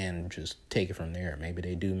Mullins and just take it from there. Maybe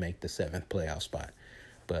they do make the seventh playoff spot.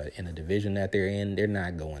 But in the division that they're in, they're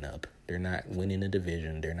not going up. They're not winning the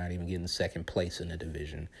division. They're not even getting second place in the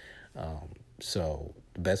division. So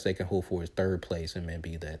the best they can hope for is third place and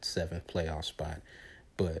maybe that seventh playoff spot.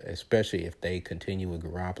 But especially if they continue with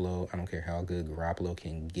Garoppolo, I don't care how good Garoppolo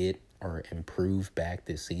can get or improve back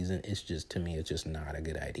this season. It's just not a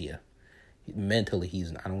good idea. Mentally,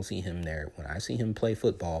 I don't see him there. When I see him play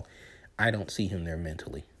football, I don't see him there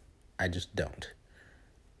mentally. I just don't.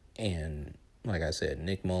 And like I said,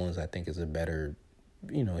 Nick Mullins, I think, is he's a better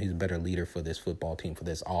leader for this football team, for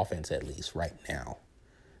this offense at least right now.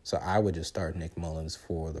 So I would just start Nick Mullins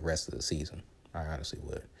for the rest of the season. I honestly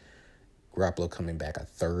would. Garoppolo coming back a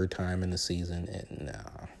third time in the season,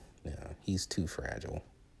 and he's too fragile.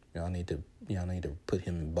 Y'all need to put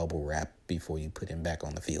him in bubble wrap before you put him back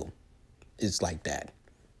on the field. It's like that.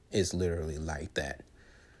 It's literally like that.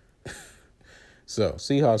 So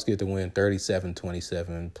Seahawks get the win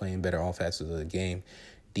 37-27, playing better offenses of the game.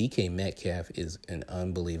 DK Metcalf is an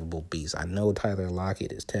unbelievable beast. I know Tyler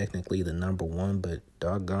Lockett is technically the number one, but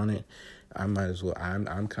doggone it, I might as well.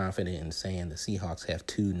 I'm confident in saying the Seahawks have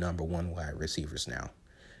two number one wide receivers now.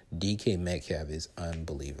 DK Metcalf is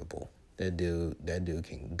unbelievable. That dude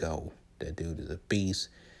can go. That dude is a beast.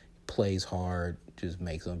 Plays hard, just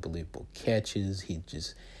makes unbelievable catches. He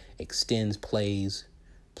just extends plays.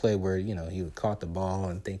 Play where, he would caught the ball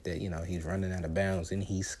and think that, he's running out of bounds, and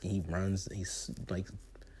he runs. He's like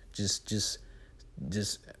just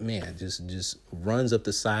runs up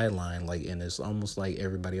the sideline, like, and it's almost like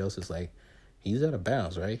everybody else is like, he's out of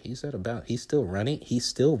bounds, right? He's out of bounds. He's still running.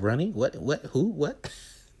 What? Who? What?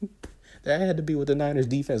 That had to be what the Niners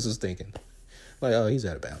defense was thinking. Like, oh, he's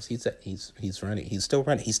out of bounds. He's running. He's still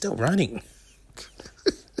running.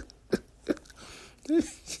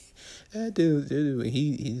 That dude,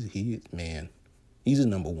 he's a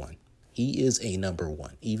number one. He is a number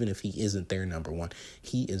one. Even if he isn't their number one,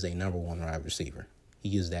 he is a number one wide receiver.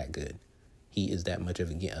 He is that good. He is that much of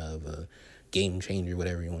a game changer,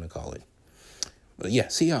 whatever you want to call it. But yeah,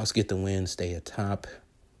 Seahawks get the win, stay atop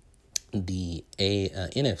the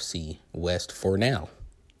NFC West for now.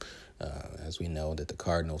 As we know that the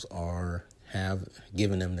Cardinals have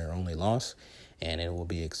given them their only loss, and it will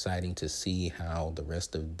be exciting to see how the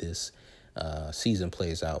rest of this season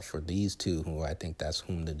plays out for these two, who I think that's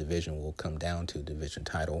whom the division will come down to. Division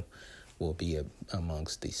title will be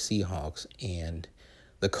amongst the Seahawks and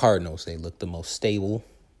the Cardinals. They look the most stable.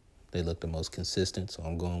 They look the most consistent. So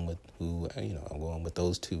I'm going with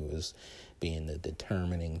those two as being the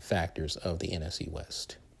determining factors of the NFC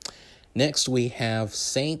West. Next, we have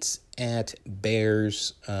Saints at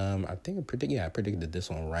Bears. I predicted this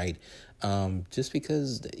one right. Just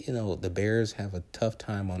because, the Bears have a tough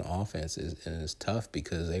time on offense, and it's tough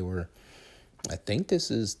because I think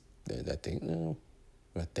this is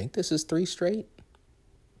 3 straight.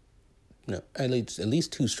 No, at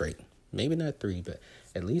least 2 straight. Maybe not 3, but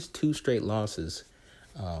at least 2 straight losses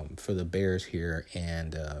for the Bears here.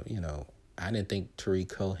 And, I didn't think Tariq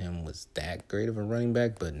Cohen was that great of a running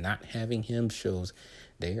back, but not having him shows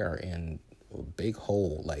they are in a big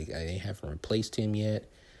hole. Like, they haven't replaced him yet,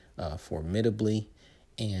 formidably.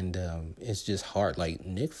 And it's just hard. Like,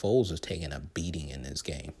 Nick Foles is taking a beating in this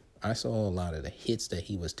game. I saw a lot of the hits that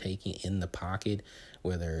he was taking in the pocket,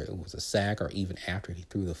 whether it was a sack or even after he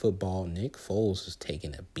threw the football. Nick Foles is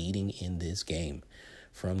taking a beating in this game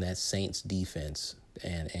from that Saints defense.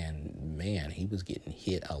 And man, he was getting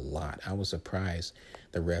hit a lot. I was surprised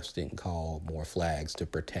the refs didn't call more flags to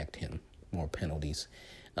protect him, more penalties.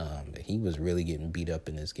 He was really getting beat up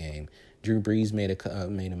in this game. Drew Brees made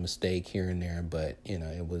a mistake here and there, but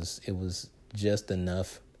it was just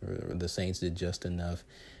enough. The Saints did just enough.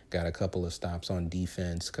 Got a couple of stops on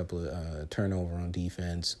defense, a couple of turnover on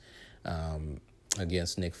defense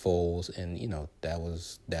against Nick Foles, and that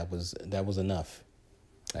was enough.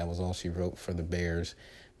 That was all she wrote for the Bears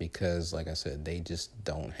because, like I said, they just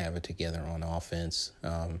don't have it together on offense.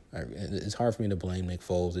 It's hard for me to blame Nick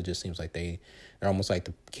Foles. It just seems like they're almost like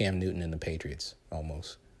the Cam Newton and the Patriots,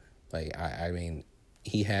 almost. Like, I mean,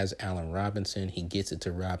 he has Allen Robinson. He gets it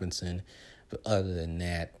to Robinson. But other than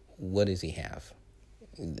that, what does he have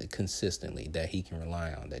consistently that he can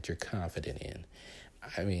rely on, that you're confident in?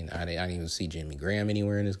 I mean, I didn't even see Jimmy Graham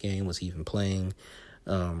anywhere in this game. Was he even playing?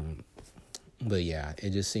 But yeah,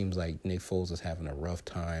 it just seems like Nick Foles is having a rough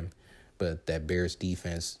time, but that Bears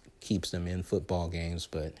defense keeps them in football games.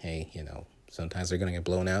 But hey, sometimes they're going to get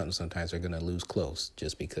blown out and sometimes they're going to lose close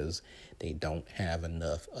just because they don't have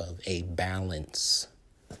enough of a balance,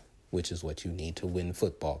 which is what you need to win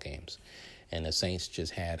football games. And the Saints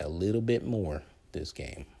just had a little bit more this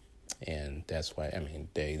game. And that's why,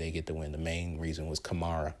 they get the win. The main reason was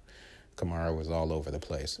Kamara. Kamara was all over the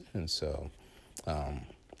place. And so,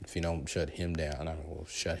 if you don't shut him down,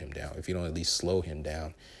 shut him down. If you don't at least slow him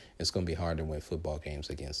down, it's going to be hard to win football games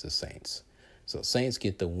against the Saints. So Saints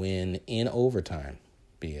get the win in overtime,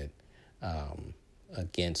 be it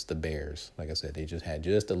against the Bears. Like I said, they just had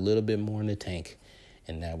just a little bit more in the tank,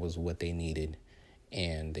 and that was what they needed.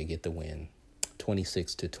 And they get the win,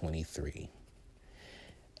 26-23.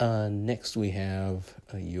 Next, we have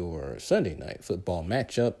your Sunday night football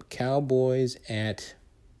matchup, Cowboys at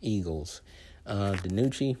Eagles.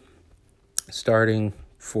 DiNucci starting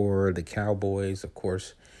for the Cowboys. Of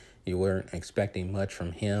course, you weren't expecting much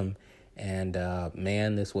from him. And,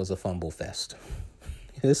 man, this was a fumble fest.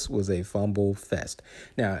 This was a fumble fest.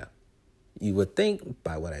 Now, you would think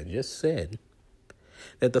by what I just said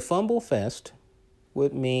that the fumble fest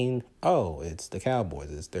would mean, it's the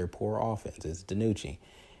Cowboys. It's their poor offense. It's DiNucci.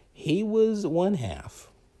 He was one half.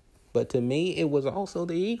 But to me, it was also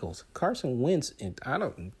the Eagles. Carson Wentz, and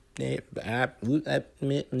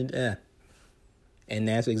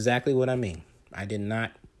that's exactly what I mean. I did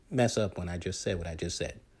not mess up when I just said what I just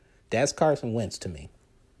said. That's Carson Wentz to me.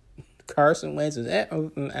 Carson Wentz is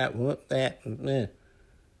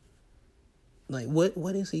like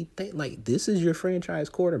what is he think? Like, this is your franchise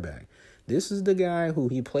quarterback. This is the guy who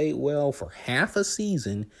he played well for half a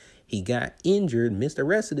season. He got injured, missed the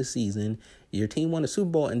rest of the season. Your team won the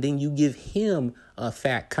Super Bowl, and then you give him a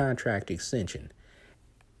fat contract extension.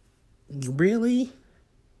 Really?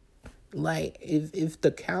 Like, if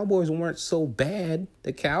the Cowboys weren't so bad,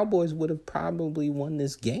 the Cowboys would have probably won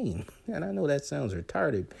this game. And I know that sounds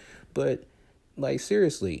retarded, but, like,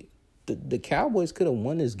 seriously, the Cowboys could have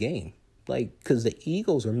won this game. Like, because the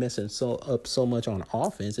Eagles are messing so much on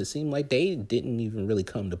offense, it seemed like they didn't even really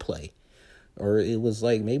come to play. Or it was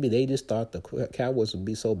like maybe they just thought the Cowboys would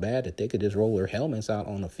be so bad that they could just roll their helmets out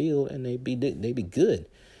on the field and they'd be good.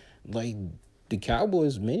 Like, the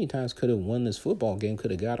Cowboys many times could have won this football game,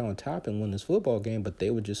 could have got on top and won this football game, but they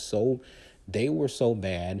were so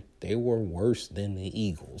bad. They were worse than the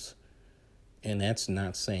Eagles. And that's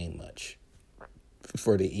not saying much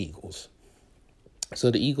for the Eagles. So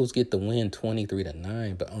the Eagles get the win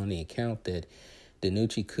 23-9, but on the account that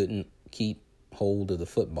DiNucci couldn't keep hold of the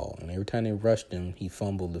football. And every time they rushed him, he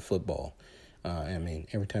fumbled the football.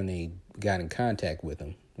 Every time they got in contact with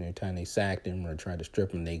him, every time they sacked him or tried to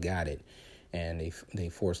strip him, they got it. And they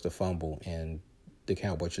forced a fumble, and the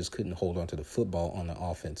Cowboys just couldn't hold on to the football on the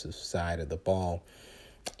offensive side of the ball.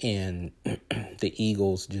 And the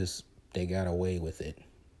Eagles they got away with it.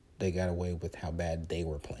 They got away with how bad they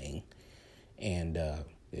were playing. And,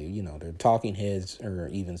 their talking heads are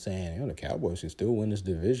even saying, the Cowboys should still win this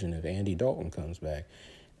division if Andy Dalton comes back.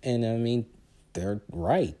 And, they're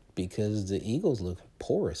right, because the Eagles look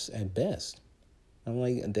porous at best. I'm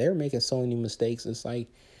like, they're making so many mistakes. It's like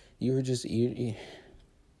you're in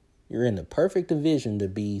the perfect division to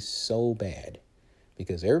be so bad,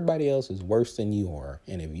 because everybody else is worse than you are.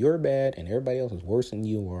 And if you're bad and everybody else is worse than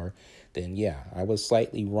you are, then yeah, I was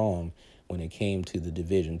slightly wrong when it came to the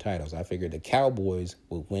division titles. I figured the Cowboys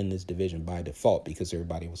would win this division by default because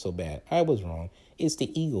everybody was so bad. I was wrong. It's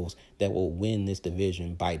the Eagles that will win this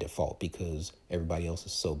division by default because everybody else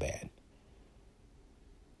is so bad.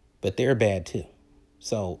 But they're bad too.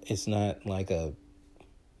 So it's not like a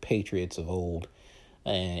Patriots of old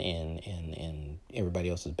and everybody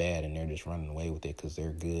else is bad and they're just running away with it because they're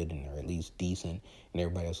good and they're at least decent and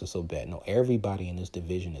everybody else is so bad. No, everybody in this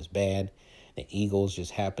division is bad. The Eagles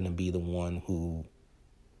just happen to be the one who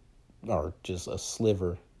are just a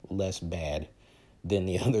sliver less bad than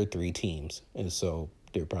the other three teams. And so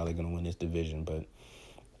they're probably going to win this division. But,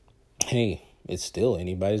 hey, it's still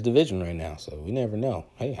anybody's division right now, so we never know.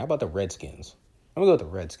 Hey, how about the Redskins? I'm going to go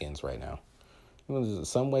with the Redskins right now.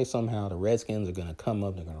 Some way, somehow, the Redskins are going to come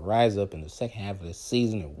up. They're going to rise up in the second half of the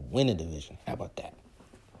season and win a division. How about that?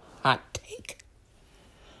 Hot take.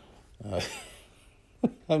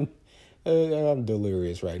 I'm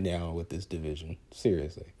delirious right now with this division.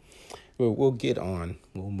 Seriously. We'll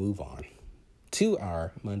move on to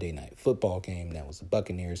our Monday night football game. That was the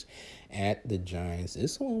Buccaneers at the Giants.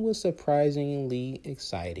 This one was surprisingly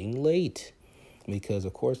exciting late because,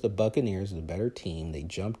 of course, the Buccaneers are the better team. They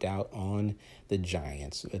jumped out on the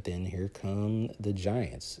Giants, but then here come the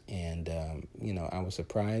Giants. And, I was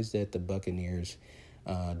surprised that the Buccaneers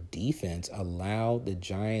defense allowed the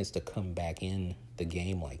Giants to come back in the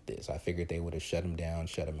game like this. I figured they would have shut them down,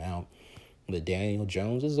 shut them out. But Daniel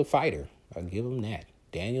Jones is a fighter. I'll give him that.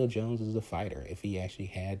 Daniel Jones is a fighter. If he actually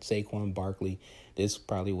had Saquon Barkley, this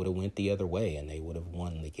probably would have went the other way and they would have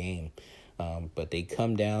won the game. But they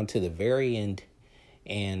come down to the very end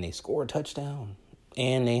and they score a touchdown.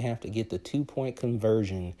 And they have to get the 2-point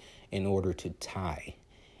conversion in order to tie.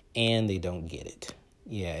 And they don't get it.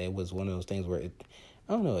 Yeah, it was one of those things where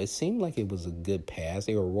I don't know. It seemed like it was a good pass.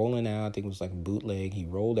 They were rolling out. I think it was like a bootleg. He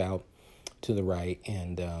rolled out to the right,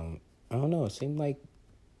 and I don't know. It seemed like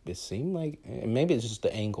maybe it's just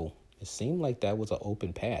the angle. It seemed like that was an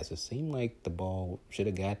open pass. It seemed like the ball should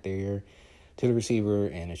have got there to the receiver,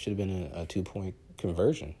 and it should have been a 2-point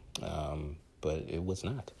conversion. But it was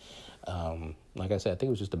not. Like I said, I think it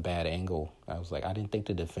was just a bad angle. I didn't think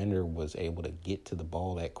the defender was able to get to the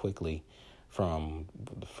ball that quickly from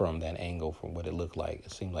that angle, from what it looked like.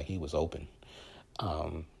 It seemed like he was open.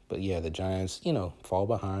 But yeah, the Giants, fall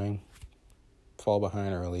behind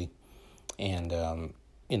early. And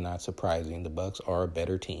not surprising, the Bucs are a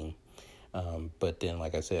better team. But then,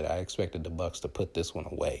 like I said, I expected the Bucs to put this one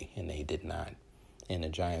away, and they did not. And the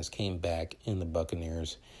Giants came back, and the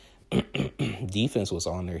Buccaneers defense was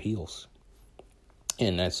on their heels.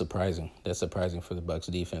 And that's surprising. That's surprising for the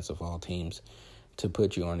Bucs defense of all teams to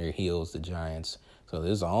put you on their heels, the Giants. So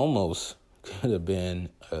this almost could have been,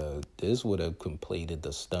 this would have completed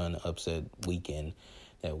the stun upset weekend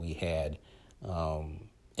that we had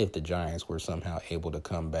if the Giants were somehow able to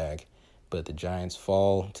come back. But the Giants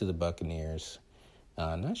fall to the Buccaneers.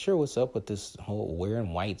 Not sure what's up with this whole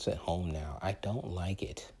wearing whites at home now. I don't like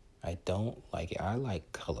it. I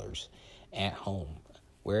like colors at home.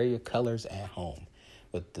 Wear your colors at home.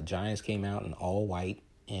 But the Giants came out in all white,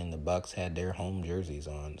 and the Bucs had their home jerseys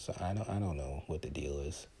on. So I don't know what the deal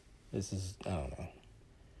is. I don't know.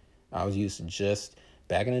 I was used to just,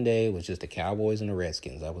 back in the day, it was just the Cowboys and the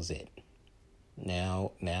Redskins. That was it.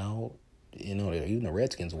 Now, even the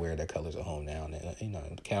Redskins wear their colors at home now. And,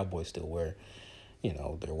 the Cowboys still wear,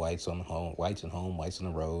 their whites on home, whites at home, whites on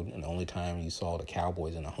the road. And the only time you saw the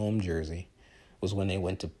Cowboys in a home jersey was when they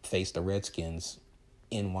went to face the Redskins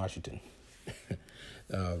in Washington.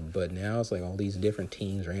 But now it's like all these different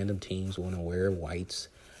teams, random teams, want to wear whites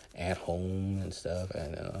at home and stuff.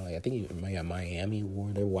 And I think Miami wore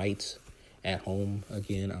their whites at home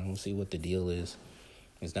again. I don't see what the deal is.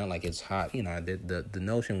 It's not like it's hot. The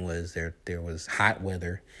notion was there was hot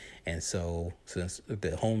weather, and so since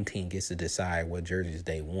the home team gets to decide what jerseys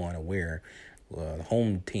they want to wear, the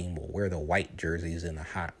home team will wear the white jerseys in the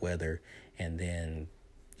hot weather, and then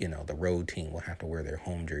the road team will have to wear their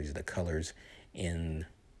home jerseys, the colors in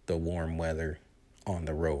the warm weather on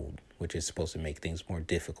the road, which is supposed to make things more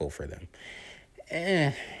difficult for them.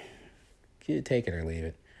 You take it or leave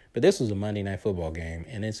it. But this was a Monday Night Football game,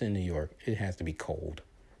 and it's in New York. It has to be cold.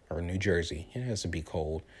 Or New Jersey. It has to be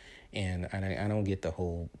cold. And I don't get the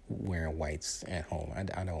whole wearing whites at home.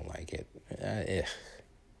 I don't like it.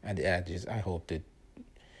 I hope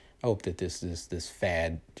that this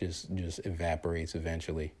fad just evaporates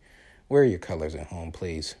eventually. Wear your colors at home,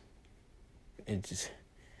 please. If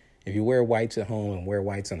you wear whites at home and wear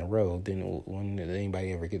whites on the road, then when does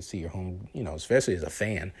anybody ever get to see your home, especially as a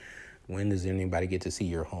fan, when does anybody get to see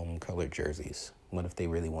your home colored jerseys? What if they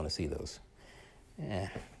really want to see those?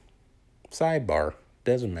 Sidebar.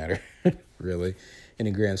 Doesn't matter, really, in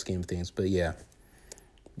the grand scheme of things. But yeah,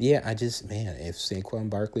 if Saquon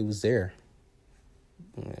Barkley was there,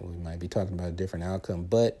 we might be talking about a different outcome.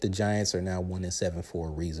 But the Giants are now 1-7 for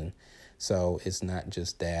a reason. So it's not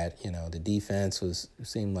just that, the defense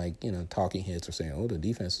seemed like, talking heads were saying, the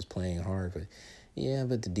defense was playing hard. But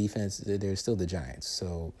the defense, they're still the Giants.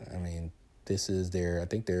 So, this is their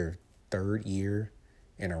third year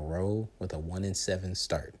in a row with a 1-7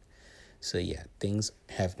 start. So yeah, things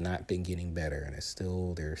have not been getting better, and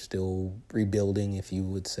they're still rebuilding, if you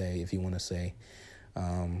want to say.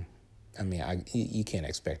 You can't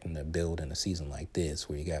expect them to build in a season like this,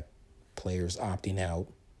 where you got players opting out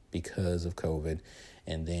because of COVID,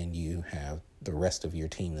 and then you have the rest of your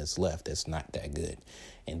team that's left that's not that good,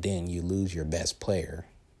 and then you lose your best player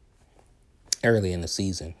early in the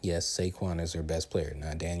season. Yes, Saquon is their best player,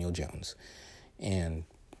 not Daniel Jones, and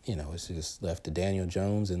it's just left to Daniel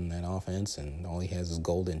Jones in that offense, and all he has is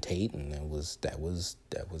Golden Tate, and that was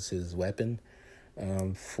his weapon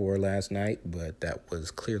for last night. But that was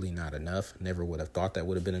clearly not enough. Never would have thought that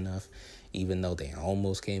would have been enough, even though they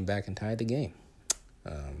almost came back and tied the game.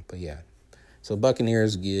 But yeah, so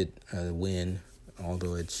Buccaneers get a win,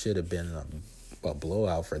 although it should have been a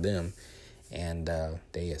blowout for them, and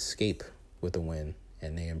they escape with a win,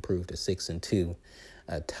 and they improve to 6-2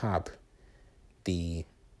 atop the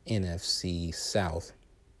NFC South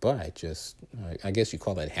by just, I guess you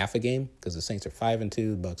call that half a game, because the Saints are 5-2,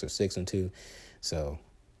 the Bucs are 6-2. So,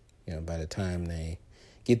 by the time they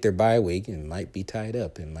get their bye week, it might be tied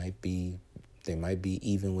up. They might be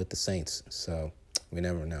even with the Saints. So we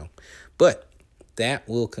never know. But that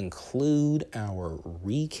will conclude our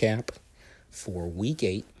recap for Week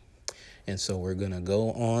 8, and so we're gonna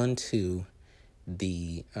go on to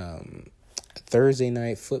the Thursday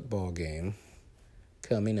night football game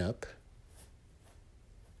coming up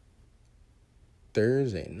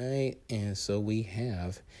Thursday night. And so we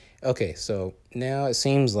have, so now it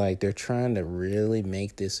seems like they're trying to really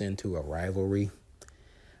make this into a rivalry.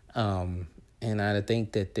 And I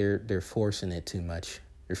think that they're forcing it too much.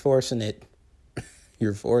 You're forcing it.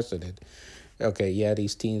 You're forcing it. Okay, yeah,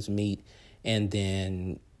 these teams meet, and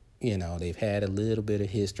then, they've had a little bit of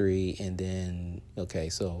history, and then,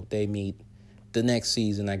 so they meet the next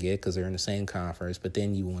season, I get, because they're in the same conference, but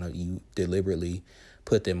then you deliberately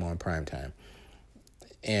put them on primetime.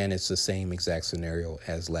 And it's the same exact scenario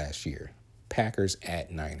as last year. Packers at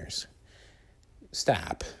Niners.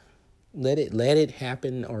 Stop. Let it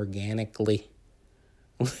happen organically.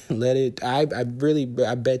 I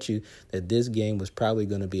bet you that this game was probably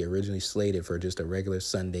going to be originally slated for just a regular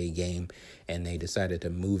Sunday game, and they decided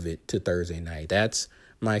to move it to Thursday night. That's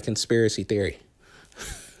my conspiracy theory.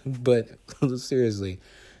 But seriously,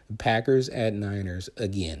 Packers at Niners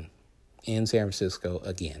again, in San Francisco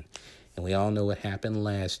again. And we all know what happened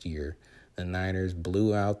last year. The Niners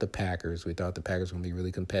blew out the Packers. We thought the Packers were going to be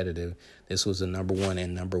really competitive. This was the number 1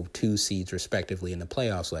 and number 2 seeds, respectively, in the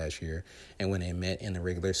playoffs last year. And when they met in the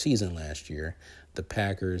regular season last year, the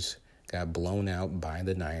Packers got blown out by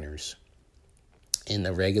the Niners in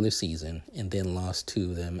the regular season, and then lost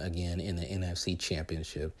to them again in the NFC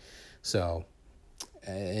Championship. So,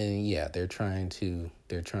 they're trying to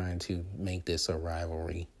make this a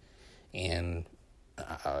rivalry, and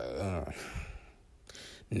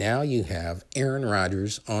now you have Aaron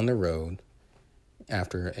Rodgers on the road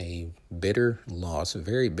after a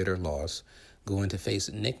very bitter loss, going to face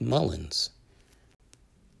Nick Mullins.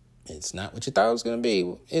 It's not what you thought it was going to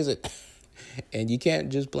be, is it? And you can't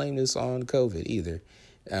just blame this on COVID either.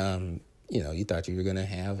 You thought you were going to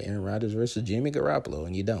have Aaron Rodgers versus Jimmy Garoppolo,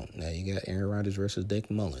 and you don't. Now you got Aaron Rodgers versus Nick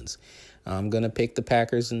Mullins. I'm going to pick the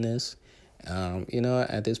Packers in this.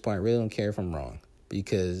 At this point, I really don't care if I'm wrong,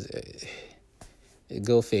 because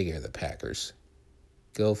go figure, the Packers.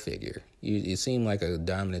 Go figure. You seem like a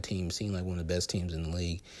dominant team, seem like one of the best teams in the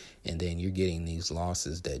league, and then you're getting these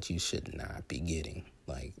losses that you should not be getting.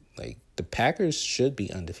 Like the Packers should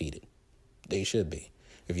be undefeated. They should be.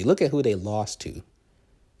 If you look at who they lost to,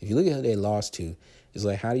 it's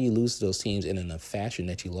like, how do you lose to those teams in a fashion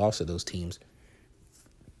that you lost to those teams?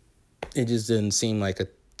 It just didn't seem like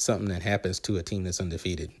something that happens to a team that's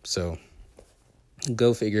undefeated. So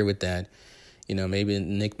go figure with that. Maybe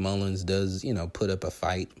Nick Mullins does, put up a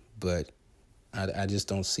fight, but I just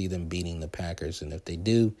don't see them beating the Packers. And if they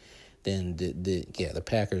do, then the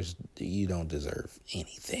Packers, you don't deserve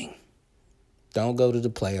anything. Don't go to the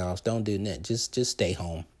playoffs. Don't do that. Just stay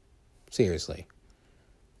home. Seriously.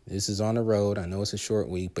 This is on the road. I know it's a short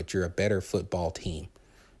week, but you're a better football team.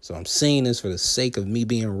 So I'm saying this for the sake of me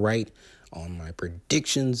being right on my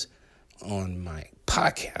predictions on my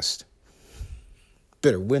podcast.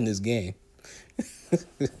 Better win this game.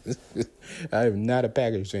 I am not a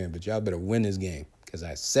Packers fan, but y'all better win this game because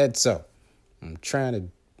I said so. I'm trying to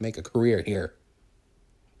make a career here.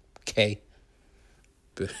 Okay?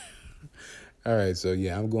 All right, so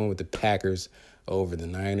yeah, I'm going with the Packers over the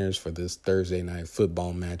Niners for this Thursday night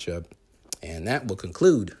football matchup. And that will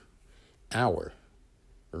conclude our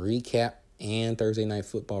recap and Thursday night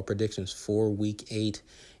football predictions for Week 8.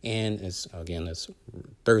 And that's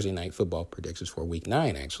Thursday night football predictions for Week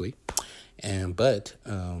 9, actually. But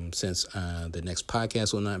since the next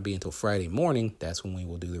podcast will not be until Friday morning, that's when we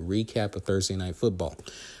will do the recap of Thursday Night Football.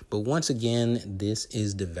 But once again, this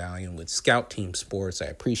is DeValian with Scout Team Sports. I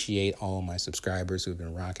appreciate all my subscribers who've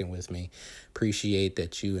been rocking with me. Appreciate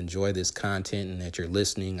that you enjoy this content and that you're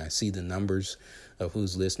listening. I see the numbers of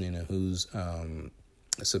who's listening and who's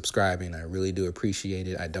subscribing. I really do appreciate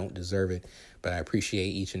it. I don't deserve it, but I appreciate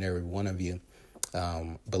each and every one of you.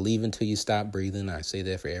 Believe until you stop breathing. I say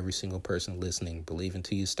that for every single person listening. Believe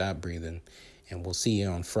until you stop breathing. And we'll see you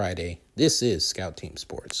on Friday. This is Scout Team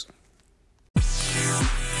Sports.